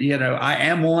I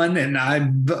am one, and I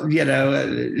believe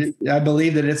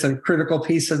that it's a critical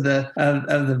piece of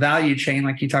the value chain,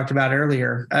 like you talked about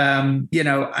earlier.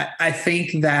 I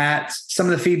think that some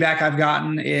of the feedback I've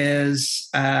gotten is,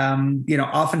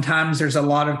 oftentimes there's a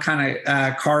lot of kind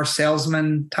of car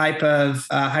salesman type of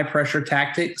high pressure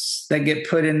tactics that get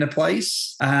put into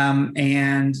place,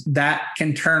 and that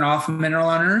can turn off mineral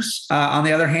owners. On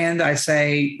the other hand, I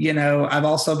say, I've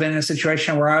also been in a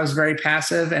situation where I was very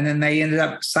passive, and then they ended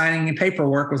up signing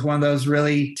paperwork with one of those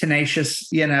really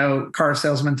tenacious, car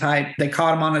salesman type. They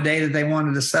caught them on a day that they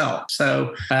wanted to sell.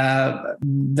 So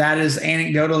that is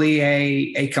anecdotally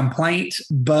a complaint,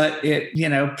 but it,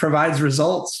 provides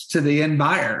results to the end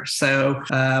buyer. So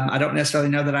I don't necessarily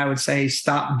know that I would say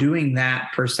stop doing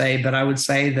that per se, but I would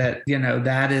say that,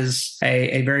 that is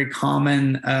a very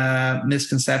common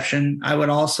misconception. I would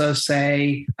also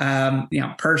say,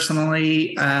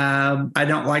 personally, I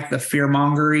don't like the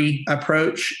fear-mongery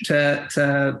approach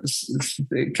to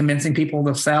convincing people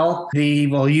to sell.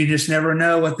 You just never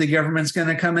know what the government's going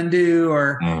to come and do,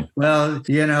 or,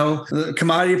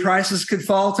 commodity prices could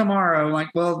fall tomorrow. Like,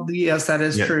 well, yes, that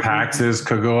is true. Taxes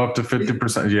could go up to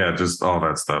 50%. Yeah, just all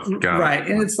that stuff. Got it.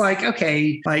 And it's like,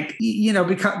 okay, like,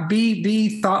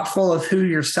 be thoughtful of who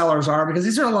your sellers are, because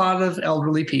these are a lot of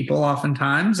elderly people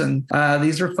oftentimes. And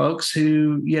these are folks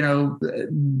who,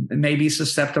 may be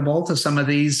susceptible to some of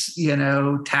these,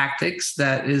 tactics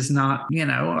that is not,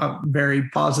 very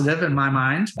positive in my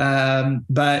mind.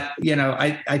 But,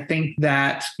 I think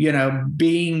that,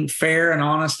 being fair and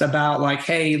honest about like,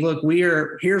 hey, look,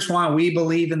 here's why we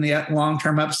believe in the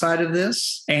long-term upside of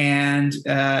this. And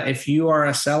if you are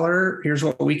a seller, here's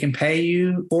what we can pay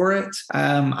you for it.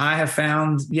 I have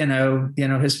found,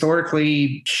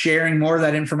 historically sharing more of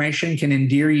that information can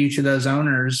endear you to those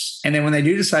owners. And then when they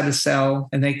do decide to sell,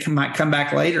 and they might come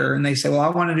back later and they say, well, I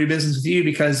want to do business with you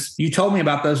because you told me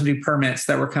about those new permits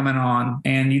that were coming on,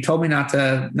 and you told me not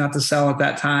to sell at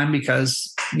that time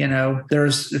because,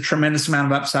 there's a tremendous amount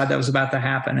of upside that was about to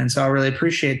happen. And so I really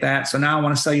appreciate that. So now I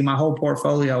want to sell you my whole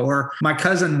portfolio, or my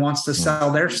cousin wants to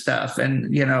sell their stuff.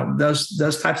 And,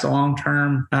 those types of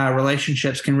long-term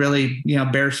relationships can really,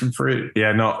 bear some fruit.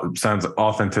 Yeah, no, it sounds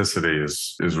authenticity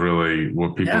is really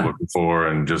what people are looking for,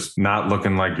 and just not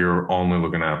looking like you're only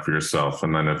looking out for yourself.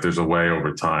 And then if there's a way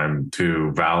over time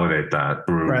to validate that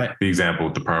through the example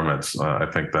with the permits, I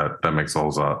think that makes a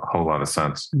whole lot of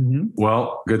sense. Mm-hmm.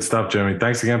 Well, good stuff, Jimmy.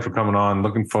 Thanks again for coming on.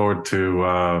 Looking forward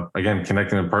to, again,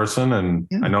 connecting in person. And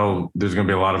I know there's going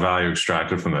to be a lot of value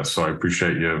extracted from this. So I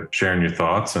appreciate you sharing your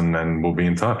thoughts, and then we'll be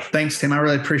in touch. Thanks, Tim. I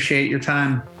really appreciate your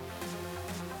time.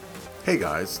 Hey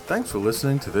guys, thanks for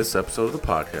listening to this episode of the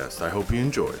podcast. I hope you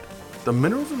enjoyed. The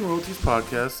Minerals and Royalties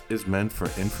podcast is meant for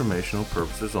informational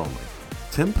purposes only.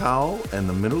 Tim Powell and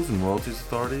the Minerals and Royalties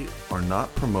Authority are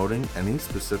not promoting any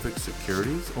specific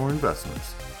securities or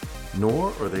investments,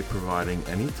 nor are they providing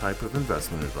any type of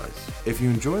investment advice. If you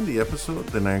enjoyed the episode,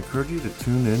 then I encourage you to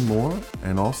tune in more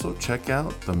and also check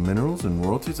out the Minerals and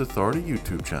Royalties Authority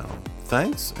YouTube channel.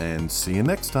 Thanks, and see you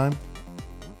next time.